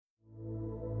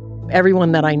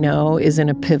Everyone that I know is in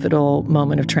a pivotal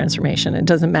moment of transformation. It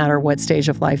doesn't matter what stage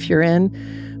of life you're in.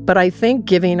 But I think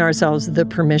giving ourselves the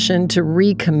permission to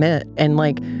recommit and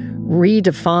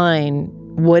redefine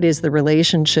what is the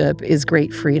relationship is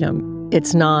great freedom.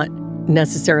 It's not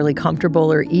necessarily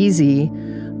comfortable or easy,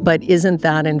 but isn't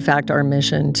that in fact our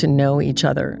mission, to know each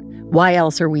other? Why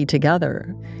else are we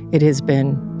together? It has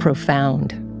been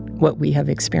profound what we have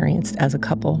experienced as a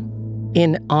couple.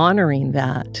 In honoring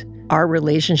that, our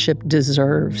relationship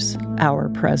deserves our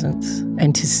presence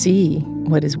and to see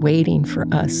what is waiting for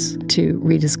us to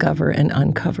rediscover and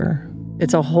uncover.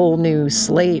 It's a whole new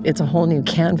slate. It's a whole new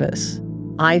canvas.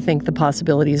 I think the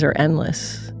possibilities are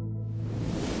endless.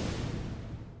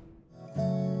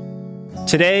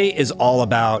 Today is all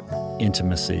about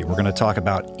intimacy. We're going to talk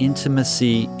about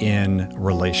intimacy in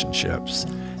relationships,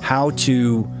 how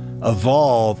to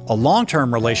evolve a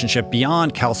long-term relationship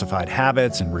beyond calcified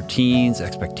habits and routines,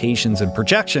 expectations and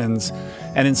projections,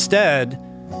 and instead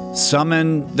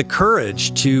summon the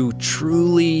courage to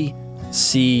truly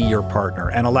see your partner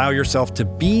and allow yourself to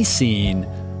be seen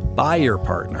by your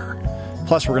partner.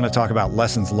 Plus, we're going to talk about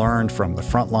lessons learned from the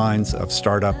front lines of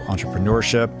startup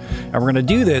entrepreneurship. And we're going to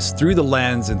do this through the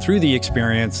lens and through the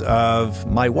experience of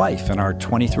my wife and our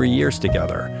 23 years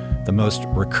together, the most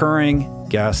recurring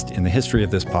guest in the history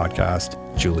of this podcast,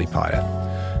 Julie Piatt.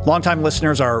 Longtime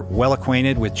listeners are well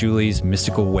acquainted with Julie's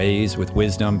mystical ways with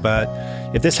wisdom, but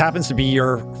if this happens to be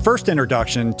your first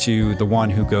introduction to the one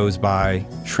who goes by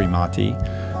Srimati,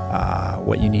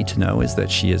 what you need to know is that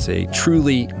she is a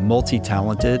truly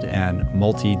multi-talented and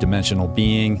multi-dimensional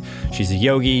being. She's a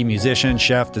yogi, musician,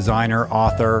 chef, designer,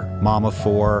 author, mom of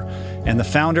four, and the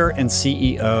founder and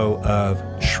CEO of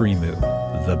Shrimu,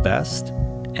 the best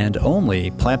and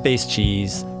only plant-based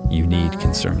cheese you need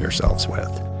concern yourselves with.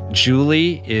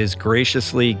 Julie is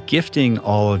graciously gifting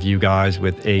all of you guys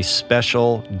with a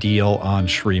special deal on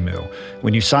Shrimu.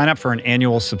 When you sign up for an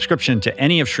annual subscription to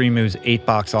any of Shrimu's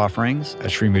 8-box offerings at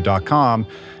shrimu.com,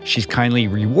 she's kindly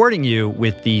rewarding you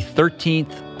with the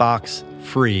 13th box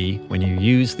free when you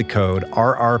use the code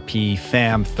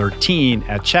RRPFAM13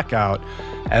 at checkout,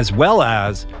 as well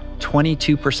as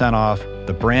 22% off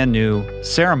the brand new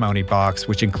ceremony box,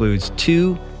 which includes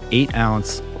 2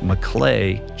 8-ounce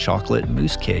Maclay chocolate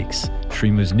mousse cakes,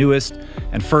 Shrimu's newest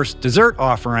and first dessert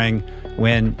offering,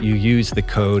 when you use the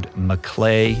code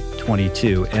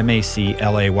MACLAY22,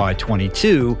 MACLAY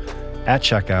 22 at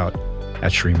checkout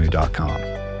at shrimu.com.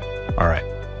 All right,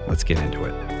 let's get into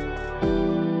it.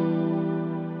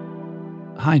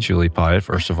 Hi, Julie Piatt,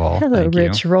 first of all. Hello,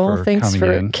 Rich Roll. Thanks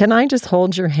for in. Can I just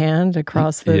hold your hand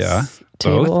across this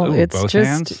table? Both? Ooh, it's both just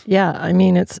hands? Yeah, I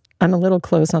mean I'm a little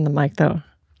close on the mic though.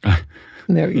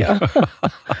 There we go.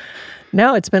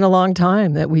 No, it's been a long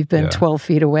time that we've been 12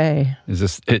 feet away. Is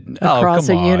this it? Across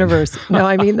a universe. No,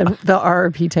 I mean the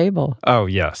RRP table. Oh,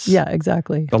 yes. Yeah,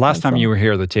 exactly. The last time you were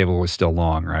here, the table was still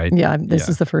long, right? Yeah, this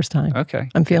is the first time. Okay.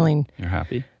 I'm feeling You're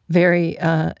happy? very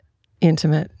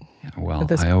intimate. Well,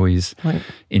 I always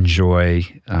enjoy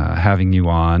having you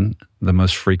on, the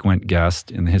most frequent guest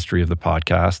in the history of the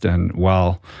podcast. And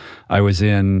while I was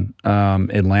in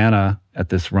Atlanta at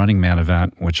this Running Man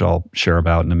event, which I'll share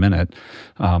about in a minute,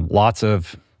 lots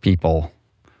of people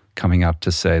coming up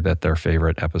to say that their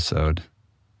favorite episodes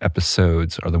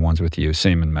are the ones with you.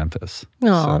 Same in Memphis.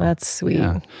 Oh, that's sweet.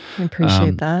 Yeah. I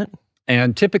appreciate that.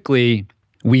 And typically,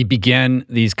 we begin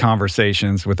these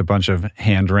conversations with a bunch of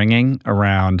hand-wringing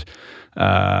around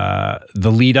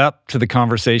the lead up to the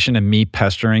conversation and me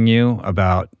pestering you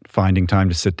about finding time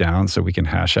to sit down so we can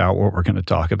hash out what we're going to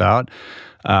talk about.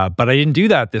 But I didn't do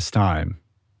that this time.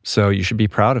 So you should be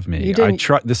proud of me.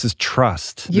 This is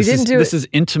trust. This is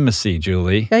intimacy,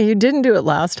 Julie. Yeah, you didn't do it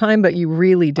last time, but you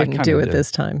really didn't do it this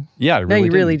time. Yeah, I really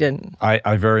didn't. Really didn't.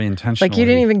 I very intentionally Like, you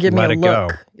didn't even give me a look. Go.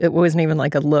 It wasn't even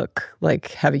like a look.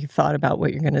 Like, have you thought about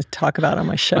what you're going to talk about on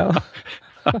my show?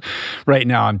 Right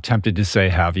now, I'm tempted to say,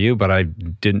 have you? But I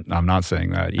didn't. I'm not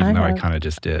saying that, even though I kind of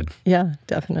just did. Yeah,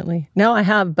 definitely. No, I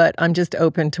have, but I'm just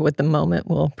open to what the moment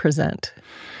will present.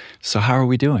 So how are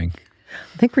we doing?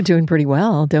 I think we're doing pretty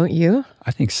well, don't you?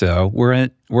 I think so.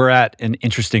 We're at an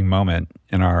interesting moment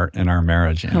in our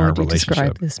marriage, in our relationship. How would you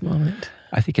describe this moment?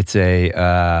 I think it's a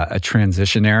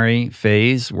transitionary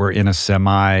phase. We're in a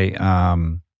semi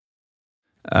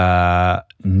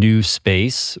new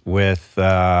space with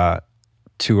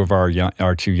two of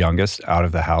our two youngest out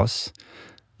of the house.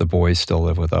 The boys still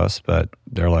live with us, but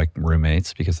they're like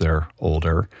roommates because they're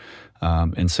older.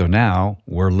 And so now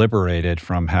we're liberated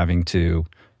from having to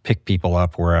pick people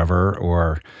up wherever,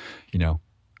 or,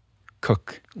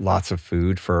 cook lots of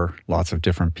food for lots of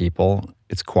different people.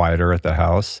 It's quieter at the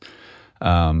house.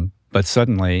 But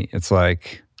suddenly it's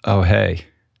like, oh, hey,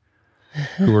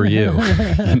 who are you?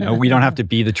 We don't have to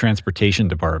be the transportation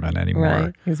department anymore.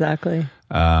 Right, exactly.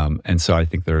 And so I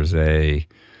think there's a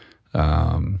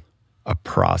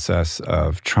process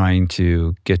of trying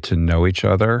to get to know each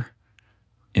other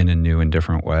in a new and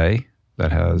different way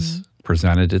that has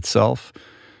presented itself,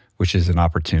 which is an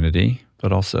opportunity,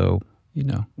 but also,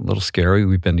 a little scary.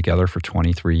 We've been together for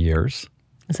 23 years.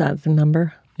 Is that the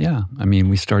number? Yeah. I mean,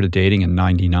 we started dating in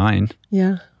 99.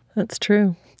 Yeah, that's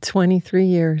true. 23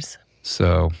 years.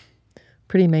 So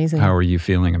pretty amazing. How are you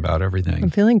feeling about everything? I'm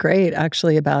feeling great,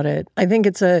 actually, about it. I think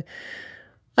it's a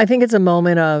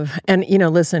moment of, and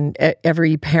listen,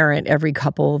 every parent, every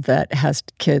couple that has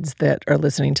kids that are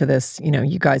listening to this,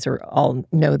 you guys all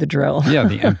know the drill. Yeah,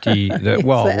 the empty,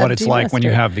 what it's like when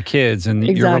you have the kids and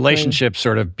your relationship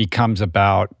sort of becomes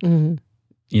about, the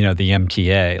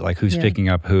MTA, like who's picking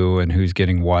up who and who's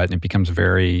getting what. And it becomes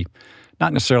very,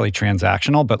 not necessarily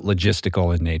transactional, but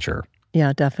logistical in nature.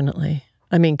 Yeah, definitely.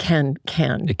 I mean, It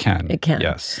can.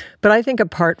 Yes. But I think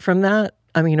apart from that,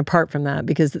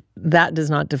 because that does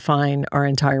not define our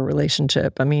entire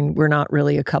relationship. I mean, we're not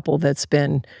really a couple that's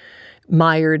been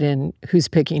mired in who's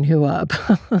picking who up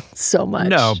so much.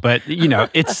 No, but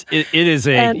it is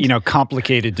a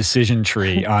complicated decision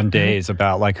tree on days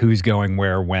about like who's going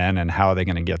where, when, and how are they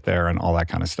going to get there, and all that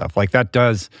kind of stuff. Like that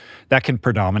can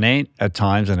predominate at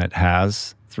times, and it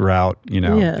has throughout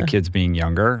the kids being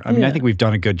younger. I mean, I think we've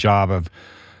done a good job of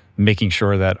making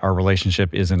sure that our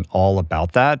relationship isn't all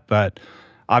about that, but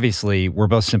obviously, we're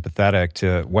both sympathetic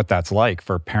to what that's like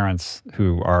for parents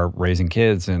who are raising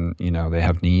kids and, they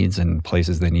have needs and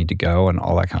places they need to go and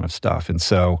all that kind of stuff. And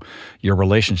so your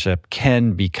relationship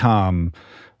can become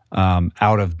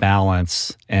out of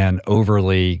balance and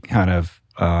overly kind of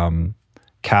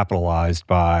capitalized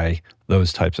by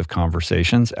those types of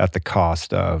conversations at the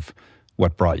cost of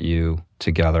what brought you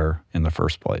together in the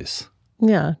first place.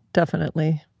 Yeah,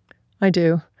 definitely. I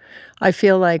do. I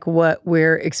feel like what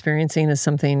we're experiencing is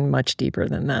something much deeper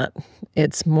than that.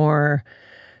 It's more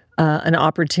an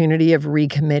opportunity of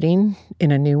recommitting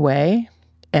in a new way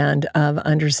and of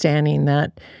understanding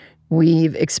that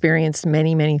we've experienced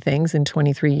many, many things in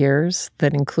 23 years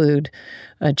that include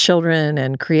children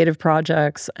and creative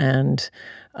projects and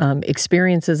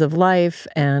experiences of life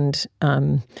and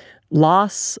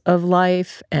loss of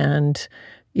life and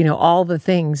all the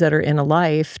things that are in a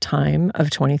lifetime of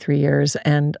 23 years.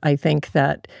 And I think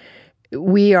that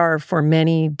we are, for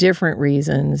many different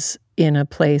reasons, in a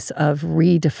place of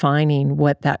redefining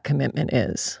what that commitment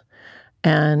is.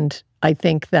 And I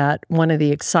think that one of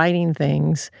the exciting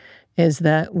things is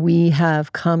that we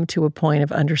have come to a point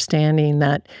of understanding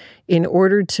that in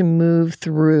order to move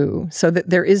through, so that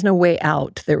there is no way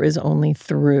out, there is only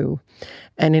through.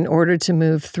 And in order to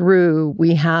move through,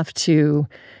 we have to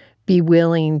be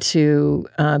willing to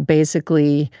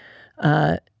basically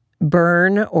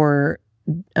burn or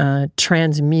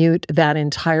transmute that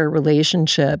entire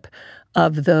relationship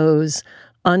of those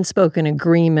unspoken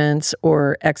agreements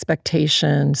or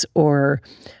expectations or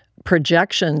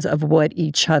projections of what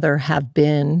each other have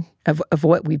been, of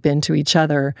what we've been to each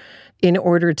other, in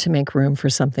order to make room for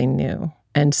something new.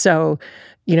 And so,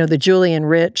 the Julie and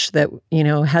Rich that,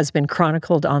 has been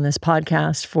chronicled on this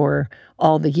podcast for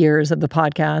all the years of the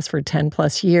podcast for 10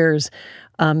 plus years,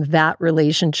 that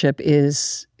relationship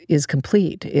is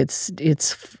complete. It's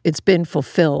been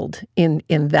fulfilled in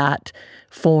that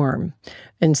form.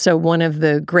 And so one of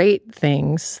the great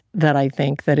things that I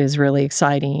think that is really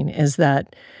exciting is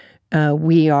that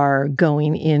we are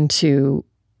going into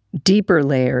deeper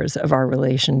layers of our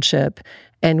relationship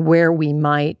and where we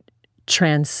might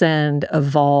transcend,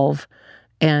 evolve,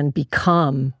 and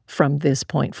become from this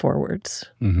point forwards.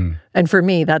 Mm-hmm. And for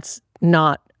me, that's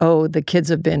not, the kids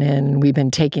have been in and we've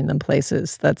been taking them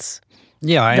places. That's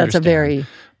understand. A very...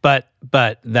 But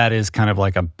that is kind of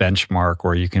like a benchmark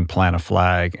where you can plant a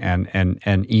flag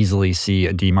and easily see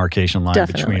a demarcation line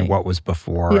between what was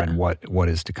before and what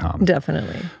is to come.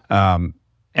 Definitely. And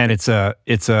it's a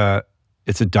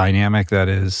dynamic that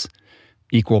is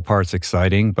equal parts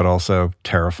exciting, but also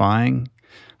terrifying,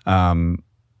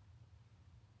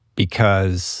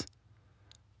 because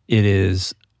it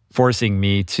is forcing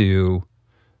me to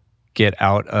get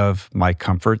out of my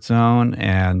comfort zone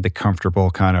and the comfortable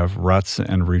kind of ruts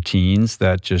and routines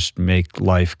that just make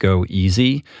life go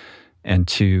easy, and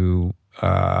to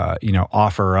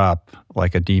offer up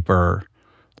like a deeper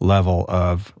level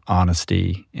of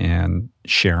honesty and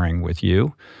sharing with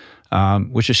you.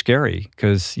 Which is scary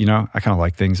because, I kind of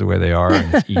like things the way they are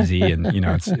and it's easy and,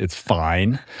 it's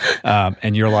fine.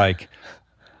 And you're like,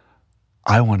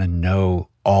 I want to know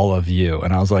all of you.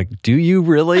 And I was like, do you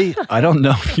really? I don't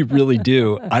know if you really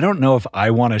do. I don't know if I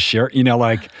want to share,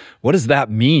 like, what does that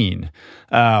mean?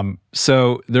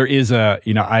 So there is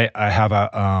I have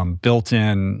a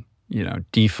built-in,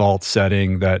 default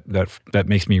setting that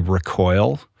makes me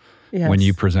recoil when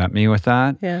you present me with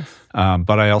that. Yes.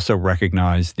 But I also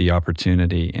recognize the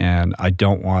opportunity, and I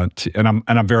don't want to, and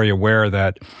I'm very aware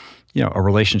that, a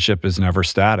relationship is never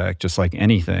static, just like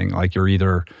anything. Like, you're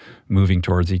either moving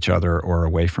towards each other or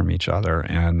away from each other.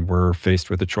 And we're faced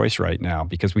with a choice right now,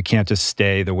 because we can't just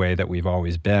stay the way that we've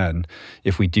always been.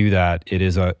 If we do that, it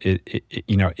is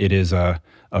a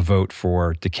vote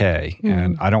for decay. Mm-hmm.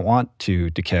 And I don't want to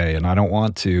decay, and I don't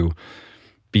want to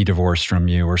be divorced from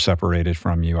you or separated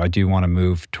from you. I do want to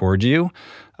move toward you,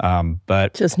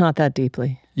 but just not that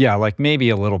deeply. Yeah, like maybe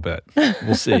a little bit.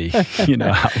 We'll see.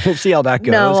 We'll see how that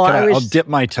goes. No, I'll dip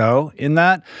my toe in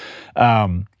that.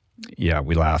 Yeah,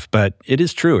 we laugh, but it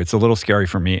is true. It's a little scary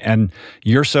for me. And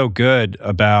you're so good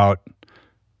about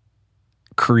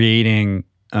creating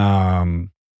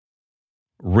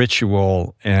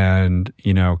ritual and,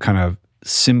 kind of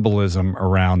symbolism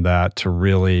around that to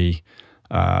really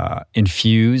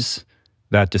infuse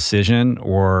that decision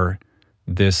or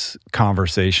this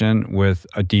conversation with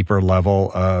a deeper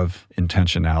level of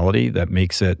intentionality that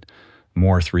makes it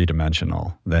more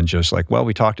three-dimensional than just like, well,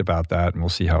 we talked about that and we'll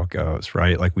see how it goes,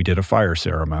 right? Like, we did a fire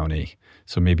ceremony.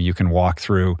 So maybe you can walk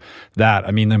through that.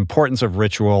 I mean, the importance of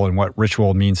ritual and what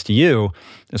ritual means to you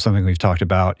is something we've talked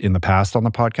about in the past on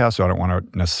the podcast, so I don't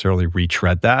want to necessarily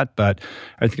retread that. But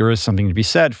I think there is something to be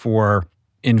said for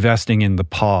investing in the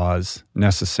pause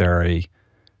necessary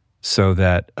so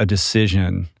that a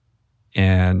decision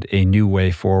and a new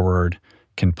way forward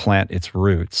can plant its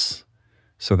roots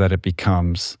so that it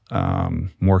becomes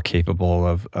more capable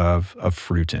of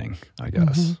fruiting, I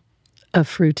guess. Mm-hmm. Of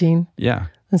fruiting? Yeah.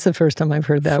 That's the first time I've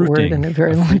heard that word in a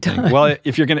very long time. Well,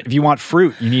 if you want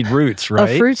fruit, you need roots, right?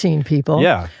 A fruiting, people.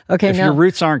 Yeah. Okay. If your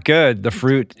roots aren't good, the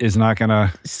fruit is not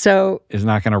gonna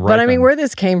ripen. But I mean, where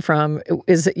this came from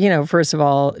is, first of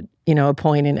all, a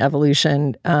point in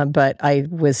evolution. But I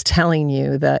was telling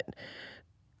you that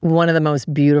one of the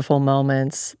most beautiful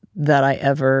moments that I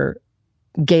ever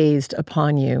gazed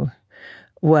upon you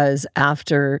was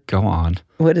after. Go on.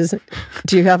 What is it?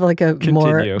 Do you have like a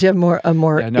more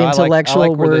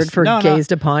intellectual word for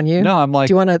gazed upon you? No, I'm like,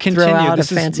 do you want to continue. throw out a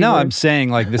fancy word? No, I'm saying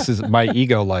like this is my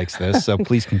ego likes this, so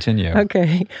please continue.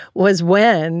 Okay. Was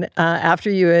when after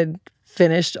you had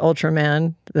finished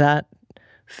Ultraman, that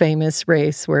famous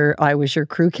race where I was your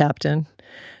crew captain,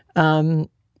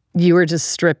 you were just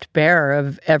stripped bare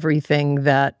of everything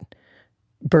that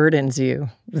burdens you,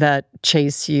 that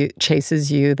chases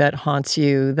you, that haunts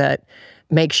you, that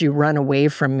makes you run away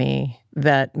from me,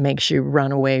 that makes you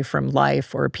run away from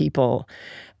life or people.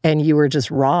 And you were just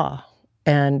raw.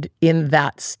 And in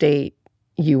that state,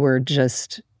 you were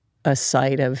just a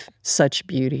sight of such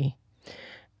beauty.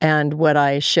 And what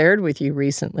I shared with you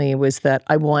recently was that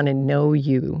I want to know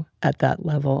you at that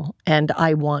level, and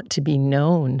I want to be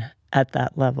known at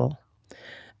that level.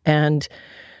 And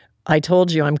I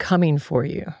told you I'm coming for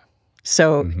you.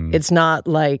 So it's not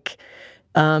like,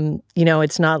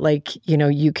 it's not like,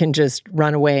 you can just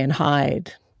run away and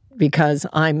hide, because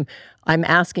I'm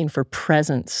asking for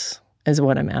presence is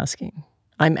what I'm asking.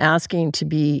 I'm asking to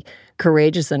be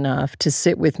courageous enough to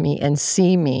sit with me and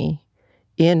see me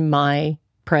in my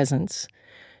presence,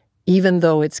 even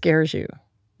though it scares you,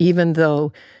 even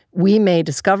though we may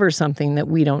discover something that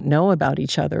we don't know about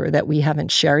each other or that we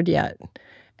haven't shared yet.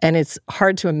 And it's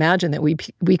hard to imagine that we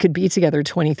could be together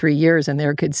 23 years and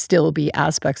there could still be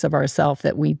aspects of ourselves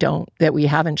that we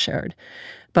haven't shared.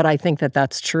 But I think that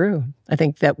that's true. I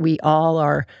think that we all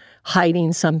are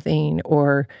hiding something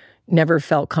or never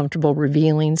felt comfortable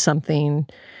revealing something.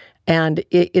 And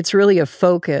it's really a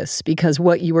focus, because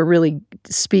what you were really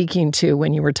speaking to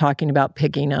when you were talking about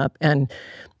picking up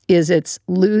is it's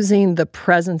losing the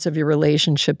presence of your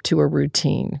relationship to a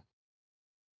routine.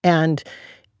 And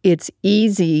it's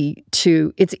easier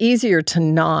to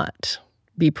not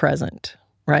be present,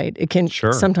 right? It can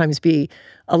sometimes be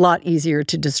a lot easier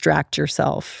to distract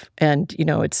yourself. And,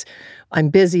 I'm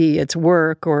busy, it's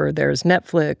work, or there's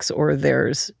Netflix, or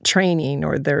there's training,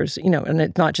 or there's, and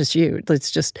it's not just you,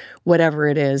 it's just whatever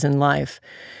it is in life.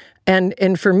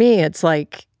 And for me, it's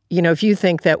like, if you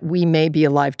think that we may be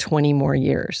alive 20 more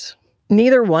years,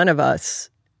 neither one of us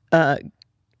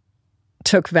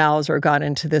took vows or got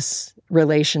into this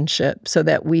relationship so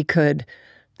that we could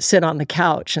sit on the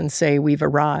couch and say we've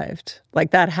arrived.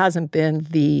 Like, that hasn't been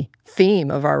the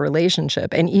theme of our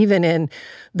relationship. And even in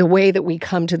the way that we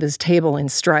come to this table in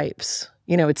stripes,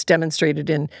 it's demonstrated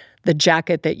in the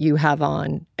jacket that you have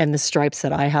on and the stripes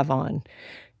that I have on.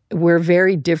 We're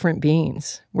very different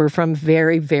beings. We're from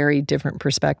very, very different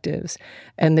perspectives.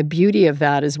 And the beauty of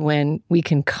that is when we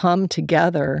can come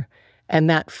together and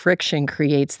that friction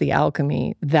creates the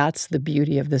alchemy. That's the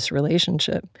beauty of this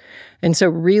relationship. And so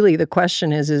really the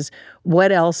question is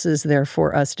what else is there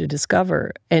for us to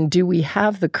discover? And do we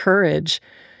have the courage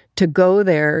to go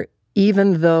there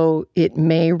even though it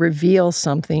may reveal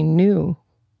something new,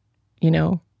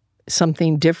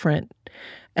 something different?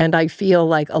 And I feel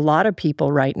like a lot of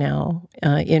people right now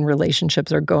in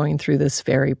relationships are going through this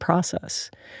very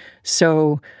process.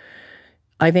 So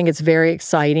I think it's very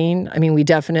exciting. I mean, we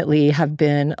definitely have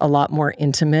been a lot more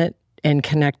intimate and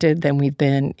connected than we've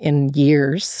been in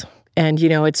years. And,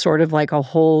 it's sort of like a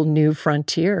whole new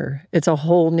frontier. It's a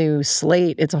whole new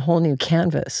slate. It's a whole new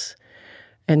canvas.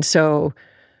 And so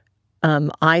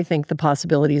I think the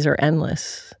possibilities are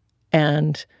endless.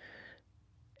 And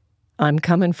I'm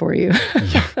coming for you.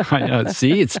 Yeah, I know.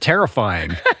 See, it's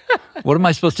terrifying. What am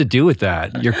I supposed to do with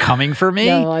that? You're coming for me?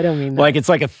 No, I don't mean that. Like it's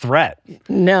like a threat.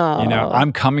 No.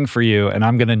 I'm coming for you and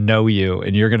I'm going to know you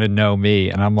and you're going to know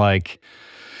me. And I'm like,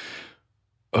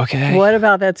 okay. What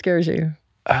about that scares you?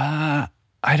 I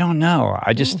don't know.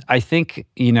 I think,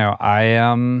 I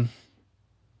am.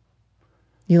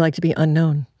 You like to be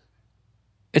unknown.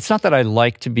 It's not that I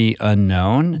like to be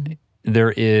unknown.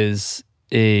 There is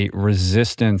a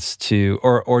resistance to,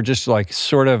 or just like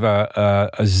sort of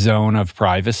a zone of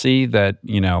privacy that,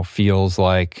 feels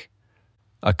like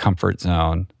a comfort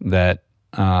zone that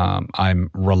I'm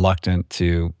reluctant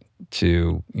to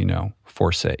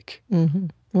forsake. Mm-hmm.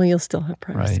 Well, you'll still have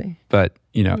privacy. Right? But,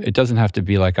 it doesn't have to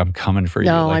be like I'm coming for you.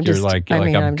 No, like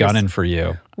I'm gunning for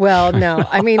you. Well, no.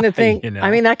 I mean, the thing,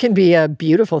 that can be a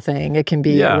beautiful thing. It can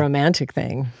be a romantic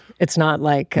thing. It's not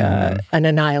like an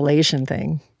annihilation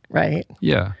thing. Right?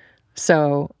 Yeah.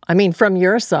 So, I mean, from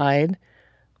your side,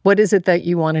 what is it that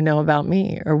you want to know about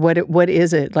me, or what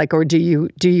is it like, or do you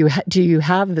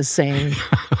have the same?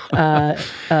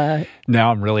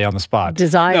 Now I'm really on the spot.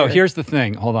 Desire. No, here's the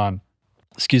thing. Hold on.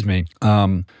 Excuse me.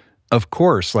 Of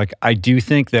course, like I do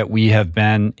think that we have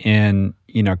been in,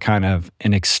 kind of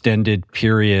an extended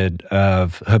period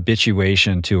of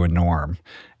habituation to a norm,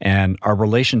 and our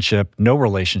no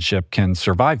relationship can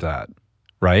survive that,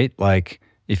 right? Like,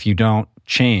 if you don't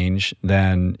change,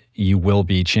 then you will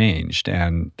be changed.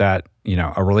 And that,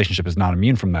 a relationship is not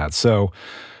immune from that. So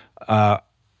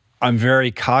I'm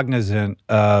very cognizant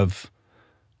of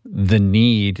the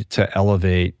need to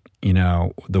elevate,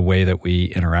 the way that we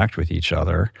interact with each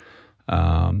other.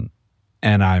 And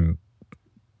I'm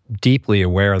deeply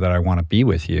aware that I want to be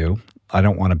with you. I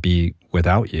don't want to be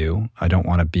without you. I don't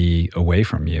want to be away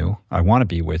from you. I want to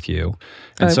be with you.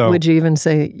 And so, would you even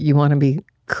say you want to be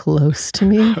close to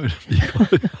me?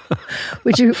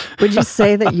 Would you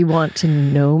say that you want to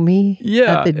know me?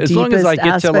 Yeah, at the as long as I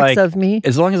get to like of me?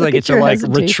 As long as I get to like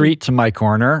retreat to my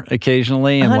corner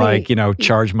occasionally and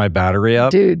charge my battery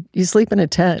up. Dude, you sleep in a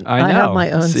tent. I know. I have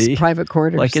my own private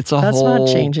quarters. Like it's a That's whole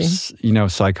not changing.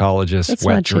 Psychologist That's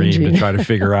wet dream to try to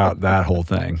figure out that whole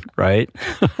thing, right?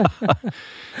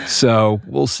 So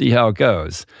we'll see how it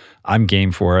goes. I'm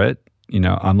game for it.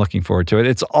 I'm looking forward to it.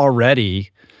 It's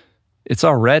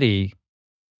already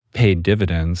paid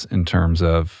dividends in terms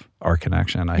of our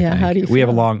connection. I think. How do you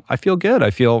feel? I feel good.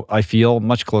 I feel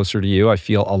much closer to you. I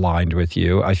feel aligned with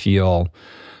you. I feel,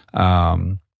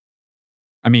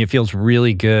 it feels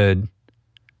really good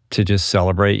to just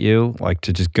celebrate you, like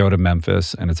to just go to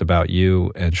Memphis and it's about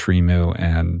you and Shrimu,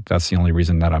 and that's the only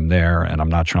reason that I'm there. And I'm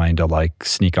not trying to like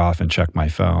sneak off and check my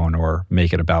phone or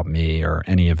make it about me or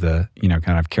any of the,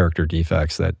 kind of character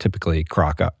defects that typically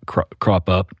crop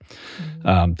up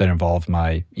that involve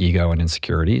my ego and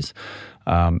insecurities.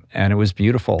 And it was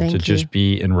beautiful to just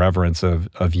be in reverence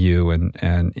of you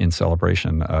and in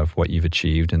celebration of what you've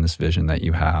achieved in this vision that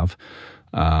you have.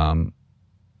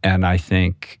 And I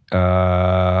think,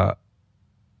 I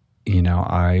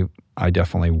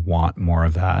definitely want more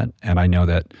of that. And I know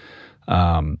that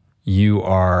you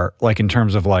are, like, in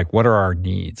terms of, like, what are our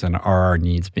needs and are our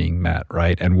needs being met,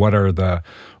 right? And what are the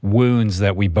wounds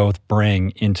that we both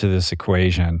bring into this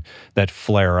equation that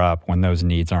flare up when those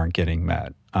needs aren't getting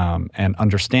met? And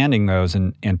understanding those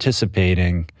and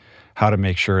anticipating how to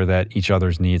make sure that each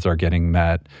other's needs are getting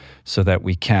met so that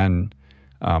we can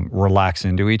relax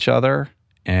into each other,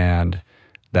 and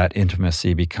that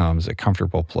intimacy becomes a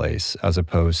comfortable place as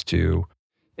opposed to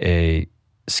a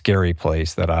scary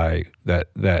place that I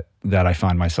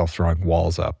find myself throwing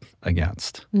walls up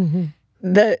against.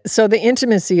 Mm-hmm. So the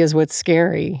intimacy is what's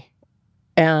scary,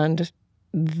 and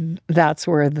that's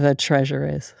where the treasure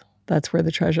is. That's where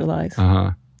the treasure lies.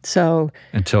 So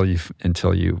until you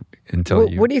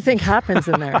what do you think happens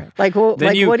in there? Like, well,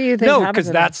 what do you think no, happens?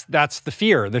 No, because that's the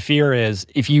fear. The fear is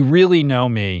if you really know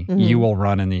me, you will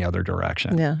run in the other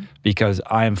direction. Yeah. Because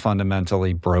I am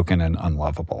fundamentally broken and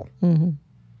unlovable. Mm-hmm.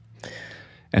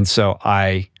 And so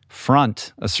I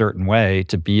front a certain way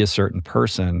to be a certain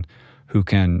person who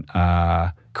can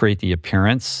create the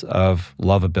appearance of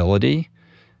lovability.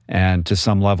 And to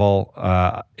some level,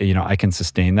 I can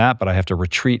sustain that, but I have to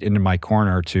retreat into my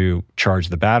corner to charge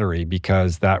the battery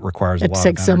because that requires a lot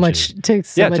of energy. It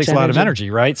takes a lot of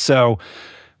energy, right? So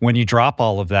when you drop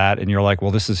all of that and you're like,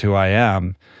 well, this is who I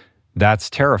am, that's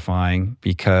terrifying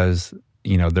because,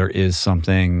 there is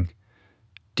something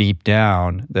deep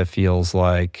down that feels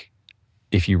like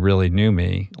if you really knew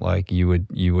me, like you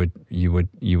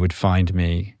would find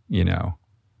me,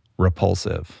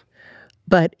 repulsive.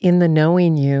 But in the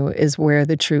knowing you is where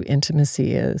the true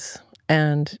intimacy is.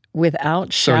 And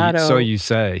without shadow, so you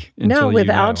say. No,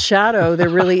 without shadow, there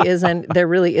really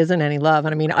isn't any love.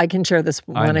 And I mean, I can share this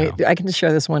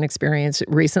one experience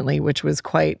recently, which was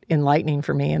quite enlightening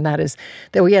for me. And that is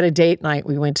that we had a date night.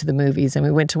 We went to the movies, and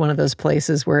we went to one of those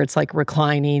places where it's like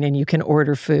reclining, and you can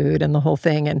order food and the whole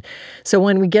thing. And so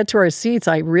when we get to our seats,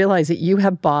 I realize that you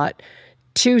have bought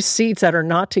 2 seats that are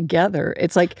not together.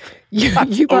 It's like you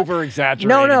over exaggerating.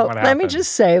 No. Let me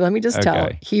just tell.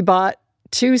 He bought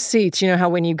 2 seats. You know how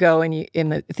when you go and in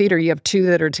the theater you have 2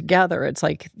 that are together. It's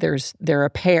like they're a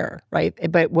pair, right?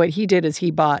 But what he did is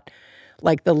he bought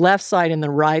like the left side and the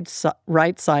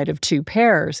right side of 2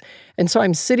 pairs. And so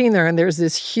I'm sitting there, and there's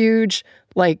this huge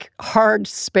like hard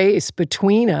space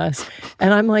between us,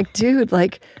 and I'm like, dude,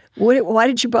 like, why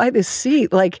did you buy this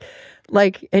seat? Like,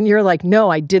 and you're like, no,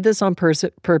 I did this on purpose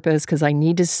because I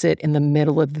need to sit in the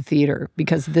middle of the theater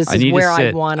because this is where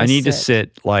I want to sit. I need to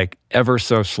sit like ever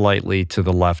so slightly to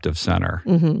the left of center.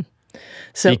 Mm-hmm.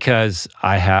 So because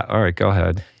all right, go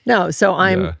ahead. No,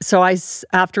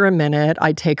 after a minute,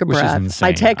 I take a breath.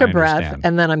 I take a breath,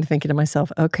 and then I'm thinking to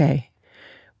myself, okay,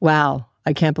 wow,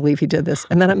 I can't believe he did this.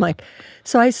 And then I'm like,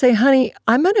 so I say, honey,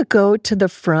 I'm going to go to the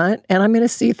front and I'm going to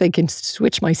see if they can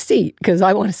switch my seat because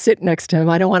I want to sit next to him.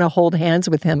 I don't want to hold hands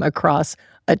with him across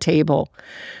a table.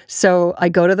 So I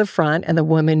go to the front and the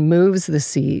woman moves the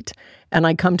seat, and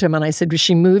I come to him and I said,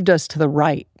 she moved us to the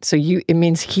right. So it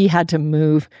means he had to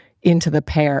move into the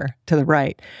pair to the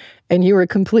right. And you were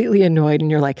completely annoyed, and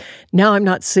you're like, now I'm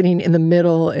not sitting in the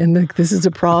middle, and this is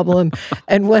a problem.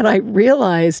 And what I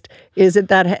realized is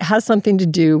that has something to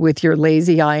do with your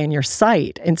lazy eye and your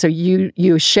sight. And so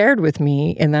you shared with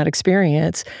me in that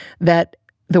experience that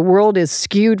the world is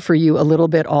skewed for you a little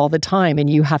bit all the time, and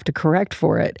you have to correct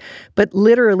for it. But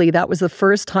literally, that was the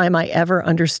first time I ever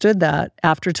understood that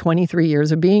after 23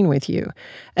 years of being with you.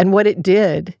 And what it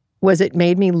did was it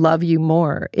made me love you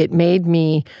more. It made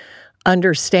me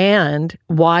understand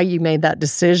why you made that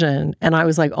decision. And I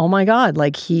was like, oh my God,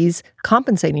 like he's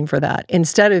compensating for that.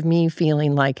 Instead of me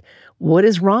feeling like, what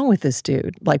is wrong with this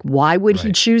dude? Like, why would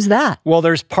he choose that? Well,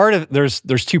 there's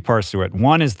 2 parts to it.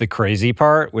 One is the crazy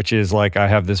part, which is like I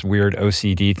have this weird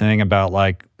OCD thing about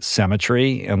like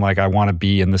symmetry, and like I want to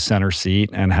be in the center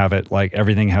seat and have it like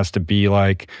everything has to be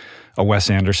like a Wes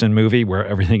Anderson movie where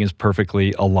everything is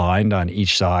perfectly aligned on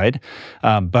each side.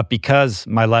 But because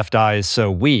my left eye is so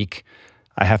weak,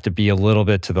 I have to be a little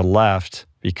bit to the left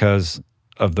because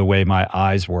of the way my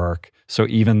eyes work. So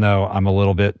even though I'm a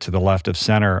little bit to the left of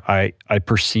center, I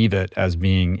perceive it as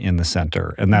being in the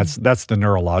center. And that's the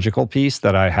neurological piece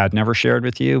that I had never shared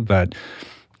with you, but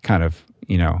kind of,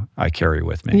 I carry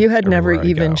with me. You had never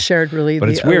even shared really the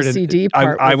OCD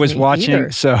part I was watching,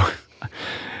 either.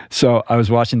 So I was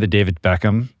watching the David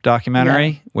Beckham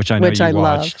documentary, which I know you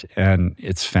watched, and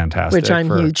it's fantastic. Which I'm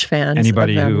huge fan of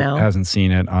anybody who now. hasn't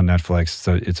seen it on Netflix.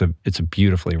 So it's a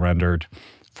beautifully rendered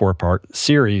 4-part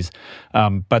series.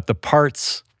 But the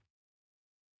parts,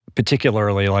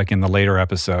 particularly like in the later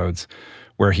episodes,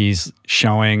 where he's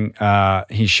showing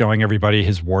everybody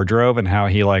his wardrobe and how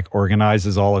he like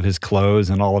organizes all of his clothes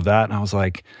and all of that, and I was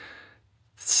like,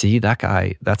 see, that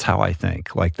guy, that's how I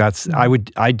think. Like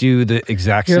I do the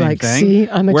exact same thing. See,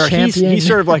 I'm a champion. He's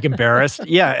sort of like embarrassed.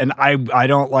 Yeah. And I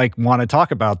don't like want to talk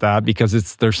about that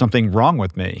because there's something wrong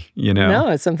with me, No,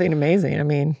 it's something amazing. I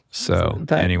mean.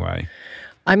 Anyway.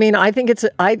 I mean, I think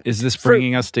is this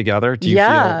bringing us together? Do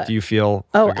you feel?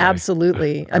 Oh, okay.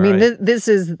 Absolutely. I mean, this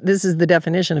is the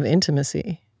definition of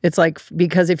intimacy. It's like,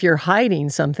 because if you're hiding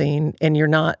something and you're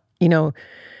not,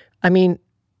 I mean,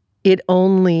 it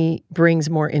only brings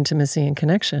more intimacy and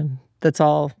connection. That's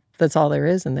all there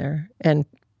is in there. And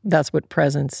that's what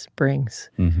presence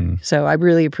brings. Mm-hmm. So I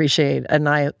really appreciate, and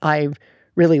I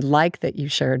really like that you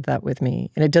shared that with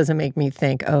me. And it doesn't make me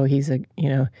think, oh, he's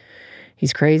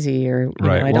crazy, or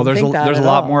right. I don't think that there's at a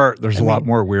lot all. more. There's a lot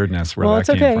more weirdness where that it's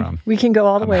came okay. from. We can go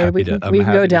all the way. We can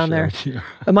go down there.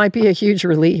 It might be a huge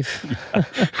relief.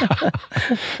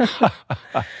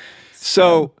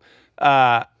 So,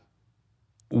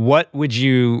 what would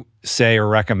you say or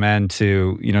recommend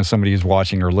to somebody who's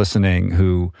watching or listening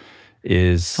who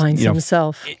is finds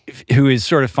himself, who is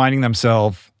sort of finding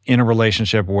themselves in a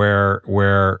relationship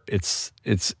where it's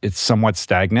somewhat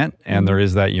stagnant and there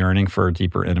is that yearning for a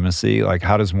deeper intimacy? Like,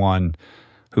 how does one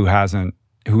who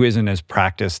isn't as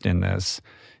practiced in this,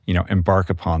 embark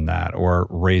upon that or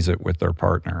raise it with their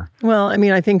partner? Well, I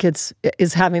mean, I think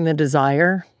is having the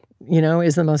desire,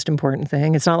 is the most important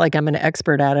thing. It's not like I'm an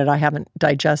expert at it. I haven't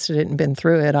digested it and been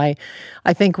through it. I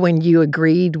think when you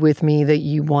agreed with me that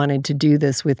you wanted to do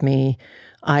this with me,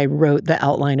 I wrote the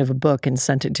outline of a book and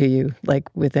sent it to you like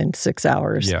within 6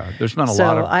 hours. Yeah, there's not a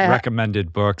lot of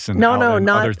recommended books and not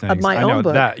other things. My own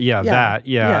book.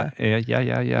 Yeah.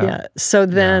 So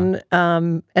then,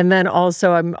 and then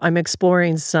also I'm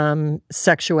exploring some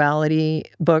sexuality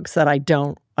books that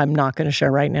I'm not going to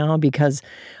share right now because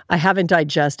I haven't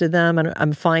digested them, and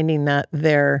I'm finding that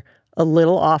they're a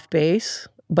little off base,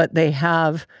 but they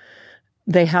have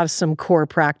some core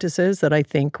practices that I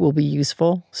think will be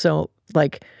useful. So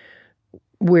like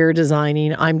I'm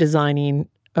designing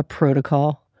a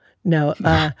protocol. No,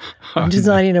 I'm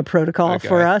designing a protocol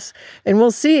for us, and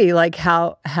we'll see like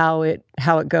how it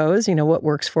goes, what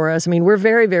works for us. I mean, we're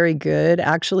very, very good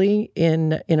actually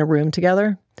in a room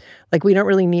together. Like we don't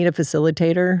really need a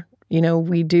facilitator.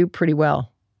 We do pretty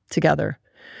well together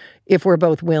if we're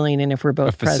both willing and if we're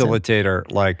both present. A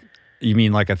facilitator, like you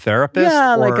mean like a therapist?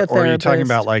 Yeah, like a therapist. Or are you talking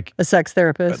about like a sex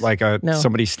therapist? Like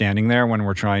somebody standing there when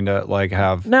we're trying to like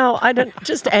have... No, I don't,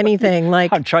 just anything.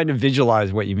 Like I'm trying to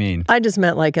visualize what you mean. I just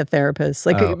meant like a therapist.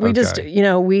 Like just,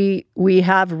 we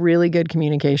have really good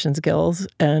communication skills,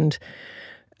 and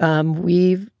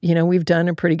we've done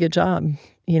a pretty good job,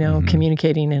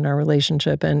 communicating in our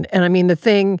relationship. And I mean,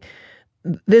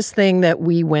 this thing that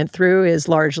we went through is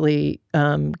largely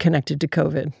connected to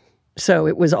COVID. So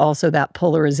it was also that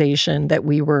polarization that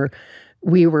we were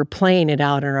playing it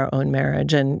out in our own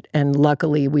marriage, and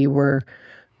luckily we were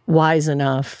wise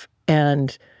enough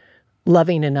and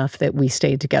loving enough that we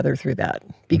stayed together through that.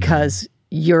 Because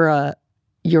you're a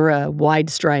wide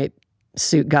stripe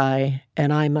suit guy,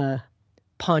 and I'm a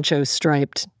poncho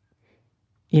striped,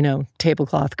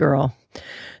 tablecloth girl.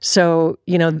 So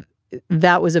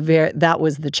that was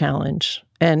the challenge.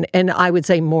 And I would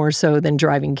say more so than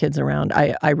driving kids around.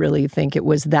 I really think it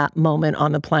was that moment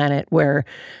on the planet where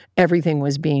everything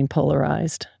was being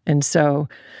polarized. And so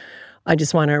I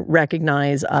just want to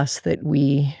recognize us that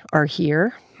we are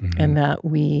here and that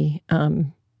we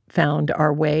found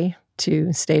our way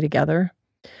to stay together.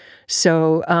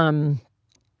 So,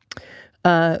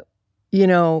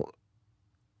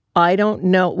 I don't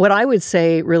know what I would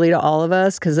say really to all of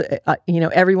us, because,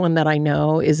 everyone that I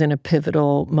know is in a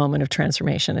pivotal moment of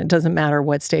transformation. It doesn't matter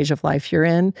what stage of life you're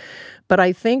in, but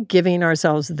I think giving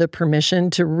ourselves the permission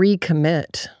to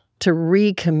recommit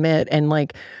and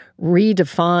like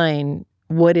redefine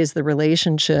what is the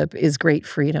relationship is great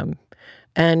freedom.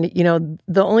 And,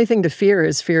 the only thing to fear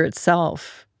is fear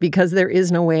itself, because there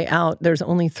is no way out. There's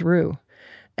only through.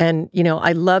 And,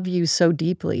 I love you so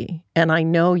deeply, and I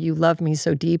know you love me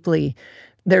so deeply.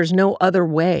 There's no other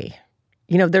way.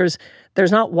 There's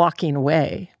not walking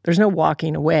away. There's no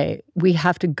walking away. We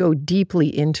have to go deeply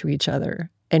into each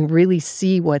other and really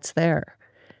see what's there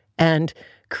and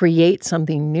create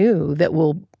something new that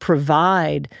will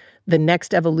provide the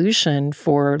next evolution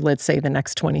for, let's say, the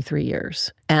next 23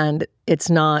 years. And it's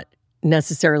not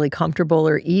necessarily comfortable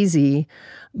or easy,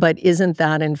 but isn't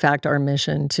that, in fact, our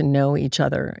mission, to know each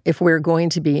other? If we're going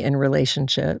to be in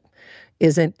relationship,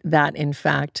 isn't that, in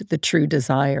fact, the true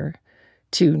desire,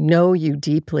 to know you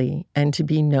deeply and to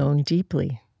be known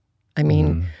deeply? I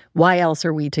mean, why else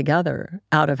are we together?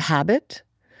 Out of habit,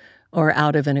 or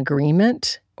out of an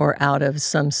agreement, or out of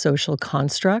some social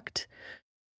construct?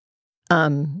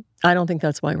 I don't think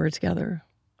that's why we're together.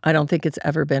 I don't think it's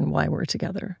ever been why we're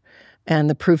together. And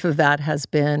the proof of that has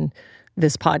been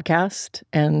this podcast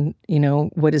and,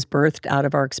 what is birthed out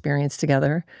of our experience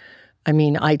together. I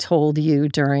mean, I told you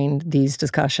during these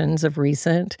discussions of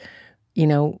recent,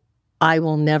 I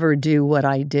will never do what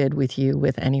I did with you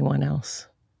with anyone else.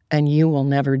 And you will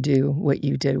never do what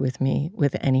you did with me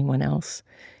with anyone else.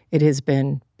 It has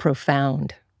been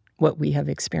profound what we have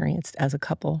experienced as a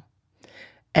couple.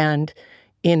 And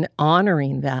in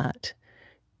honoring that,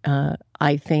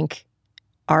 I think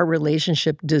our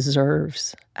relationship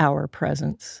deserves our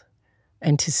presence,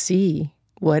 and to see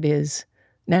what is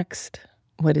next,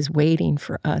 what is waiting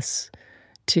for us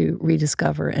to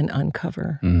rediscover and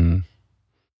uncover. Mm-hmm.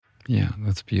 Yeah,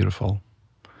 that's beautiful.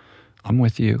 I'm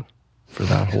with you for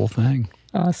that whole thing.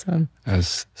 Awesome.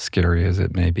 As scary as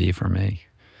it may be for me.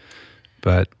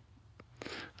 But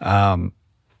I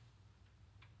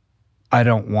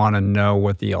don't want to know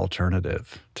what the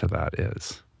alternative to that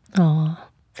is. Oh,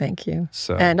 thank you.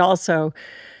 So, and also,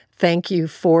 thank you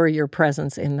for your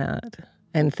presence in that.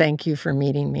 And thank you for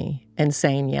meeting me and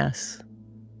saying yes.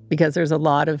 Because there's a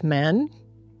lot of men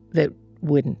that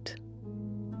wouldn't.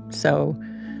 So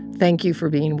thank you for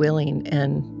being willing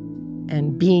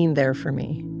and being there for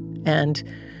me. And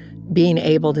being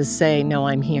able to say, no,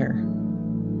 I'm here.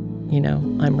 You know,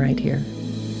 I'm right here.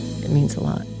 It means a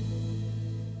lot.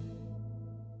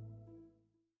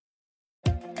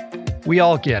 we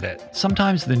all get it.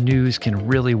 Sometimes the news can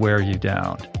really wear you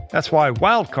down. That's why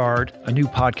Wildcard, a new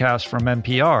podcast from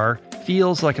NPR,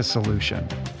 feels like a solution.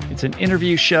 It's an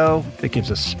interview show that gives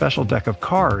a special deck of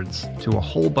cards to a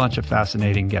whole bunch of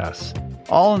fascinating guests,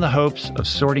 all in the hopes of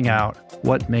sorting out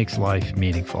what makes life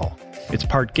meaningful. It's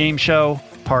part game show,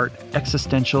 part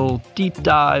existential, deep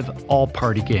dive,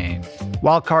 all-party game.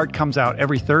 Wildcard comes out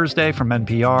every Thursday from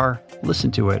NPR.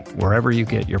 Listen to it wherever you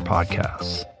get your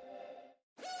podcasts.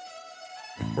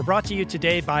 We're brought to you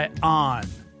today by On.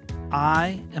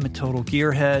 I am a total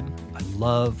gearhead. I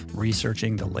love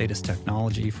researching the latest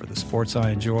technology for the sports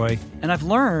I enjoy. And I've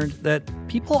learned that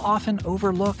people often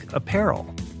overlook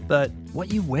apparel. But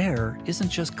what you wear isn't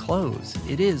just clothes.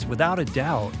 It is, without a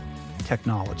doubt,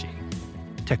 technology.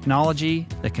 Technology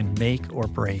that can make or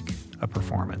break a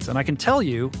performance. And I can tell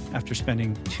you, after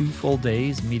spending 2 full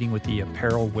days meeting with the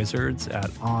apparel wizards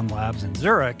at On Labs in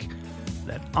Zurich,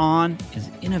 that On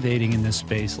is innovating in this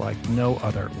space like no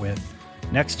other, with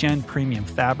next-gen premium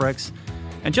fabrics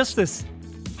and just this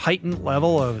heightened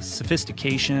level of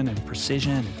sophistication and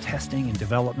precision and testing and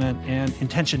development and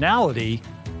intentionality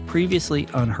previously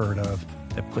unheard of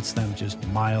that puts them just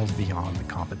miles beyond the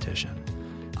competition.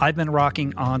 I've been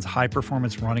rocking On's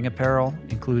high-performance running apparel,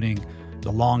 including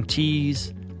the long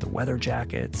tees, the weather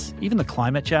jackets, even the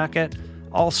climate jacket,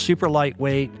 all super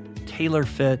lightweight,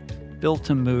 tailor-fit, built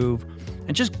to move,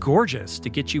 and just gorgeous to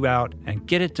get you out and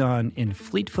get it done in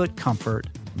fleet-foot comfort,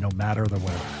 no matter the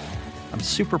weather. I'm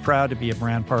super proud to be a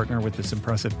brand partner with this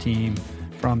impressive team,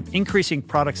 from increasing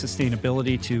product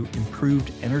sustainability to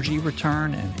improved energy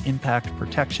return and impact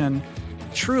protection.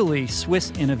 Truly Swiss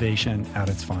innovation at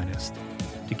its finest.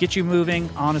 To get you moving,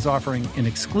 On is offering an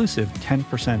exclusive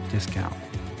 10% discount.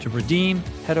 To redeem,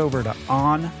 head over to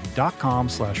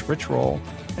on.com/richroll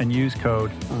and use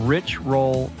code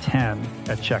RICHROLL10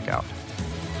 at checkout.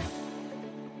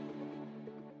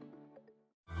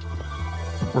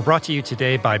 We're brought to you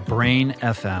today by Brain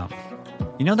FM.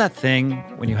 You know that thing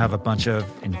when you have a bunch of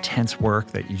intense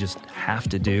work that you just have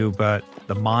to do, but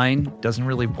the mind doesn't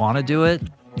really want to do it?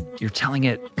 You're telling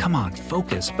it, come on,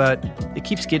 focus, but it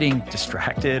keeps getting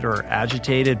distracted or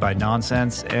agitated by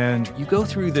nonsense, and you go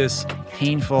through this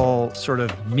painful sort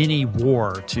of mini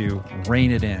war to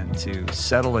rein it in, to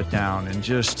settle it down, and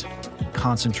just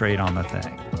concentrate on the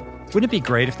thing. Wouldn't it be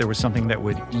great if there was something that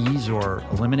would ease or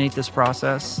eliminate this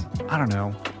process? I don't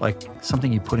know, like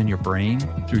something you put in your brain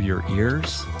through your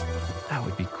ears? That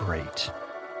would be great.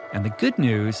 And the good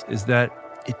news is that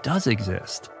it does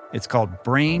exist. It's called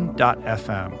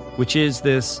Brain.fm, which is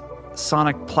this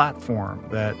sonic platform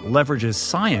that leverages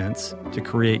science to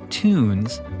create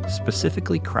tunes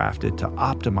specifically crafted to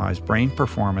optimize brain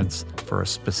performance for a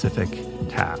specific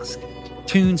task.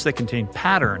 Tunes that contain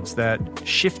patterns that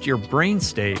shift your brain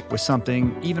state with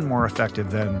something even more effective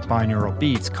than binaural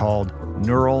beats called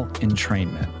neural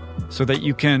entrainment, so that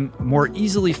you can more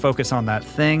easily focus on that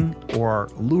thing or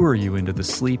lure you into the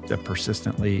sleep that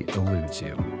persistently eludes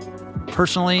you.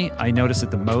 Personally, I notice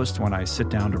it the most when I sit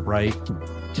down to write.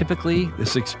 Typically,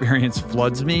 this experience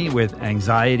floods me with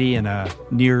anxiety and a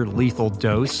near lethal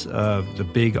dose of the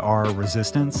big R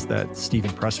resistance that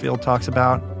Stephen Pressfield talks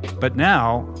about. But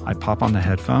now I pop on the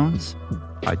headphones,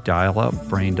 I dial up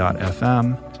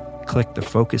Brain.fm, click the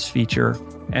focus feature,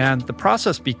 and the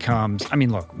process becomes,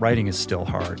 look, writing is still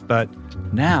hard, but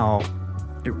now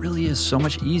it really is so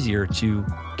much easier to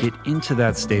get into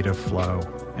that state of flow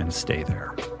and stay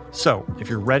there. So, if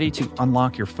you're ready to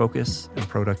unlock your focus and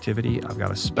productivity, I've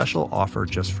got a special offer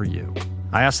just for you.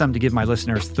 I asked them to give my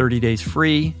listeners 30 days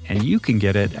free, and you can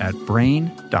get it at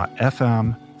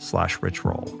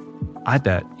brain.fm/richroll. I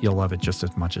bet you'll love it just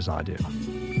as much as I do.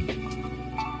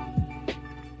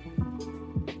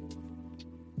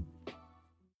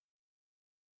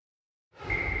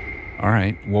 All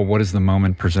right. Well, what is the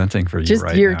moment presenting for you just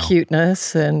right your now?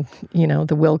 cuteness and,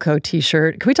 the Wilco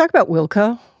t-shirt. Can we talk about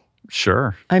Wilco?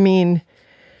 Sure. I mean,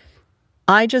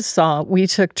 we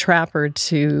took Trapper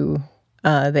to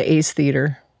the Ace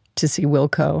Theater to see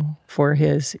Wilco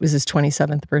it was his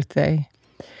 27th birthday.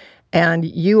 And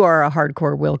you are a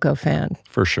hardcore Wilco fan.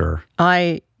 For sure.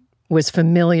 I was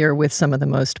familiar with some of the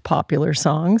most popular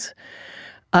songs.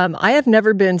 I have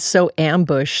never been so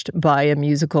ambushed by a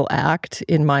musical act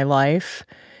in my life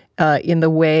in the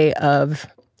way of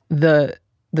the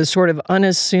sort of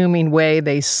unassuming way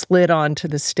they slid onto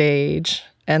the stage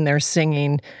and they're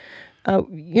singing,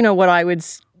 what I would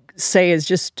say is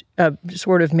just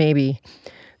sort of maybe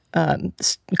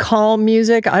calm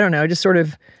music. I don't know, just sort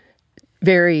of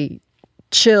very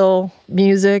chill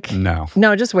music. No,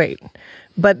 just wait.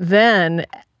 But then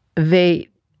they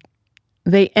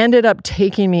ended up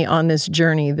taking me on this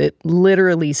journey that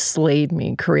literally slayed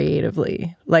me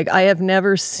creatively. Like, I have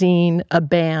never seen a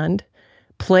band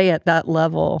play at that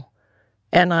level.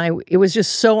 And it was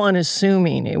just so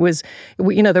unassuming. It was,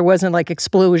 there wasn't like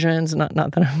explosions, not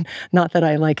that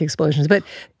I like explosions, but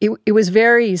it was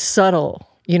very subtle,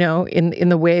 in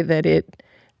the way that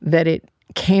it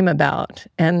came about,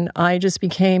 and I just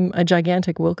became a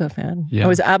gigantic Wilco fan. Yeah. I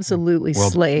was absolutely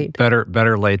slayed.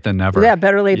 Better late than never. Yeah,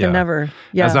 better late than never.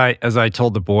 Yeah. As I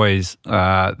told the boys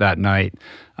that night,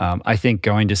 I think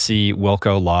going to see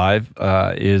Wilco live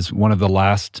is one of the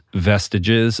last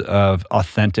vestiges of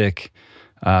authentic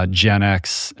Gen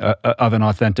X, of an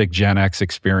authentic Gen X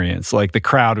experience. Like, the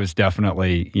crowd was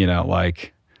definitely,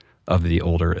 of the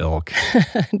older ilk,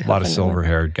 a lot of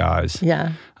silver-haired guys.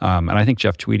 Yeah. And I think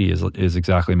Jeff Tweedy is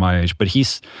exactly my age. But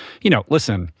he's,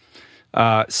 listen,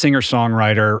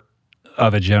 singer-songwriter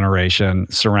of a generation,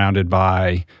 surrounded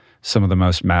by some of the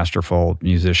most masterful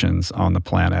musicians on the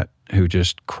planet who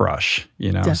just crush,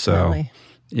 Definitely. So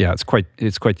yeah, it's quite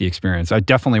the experience. I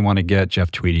definitely want to get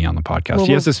Jeff Tweedy on the podcast.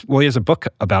 He has a book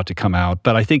about to come out,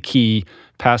 but I think he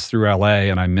passed through LA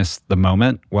and I missed the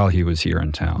moment while he was here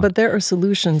in town. But there are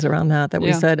solutions around that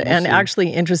we said. And actually,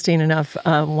 interesting enough,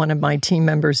 one of my team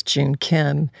members, June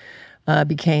Kim,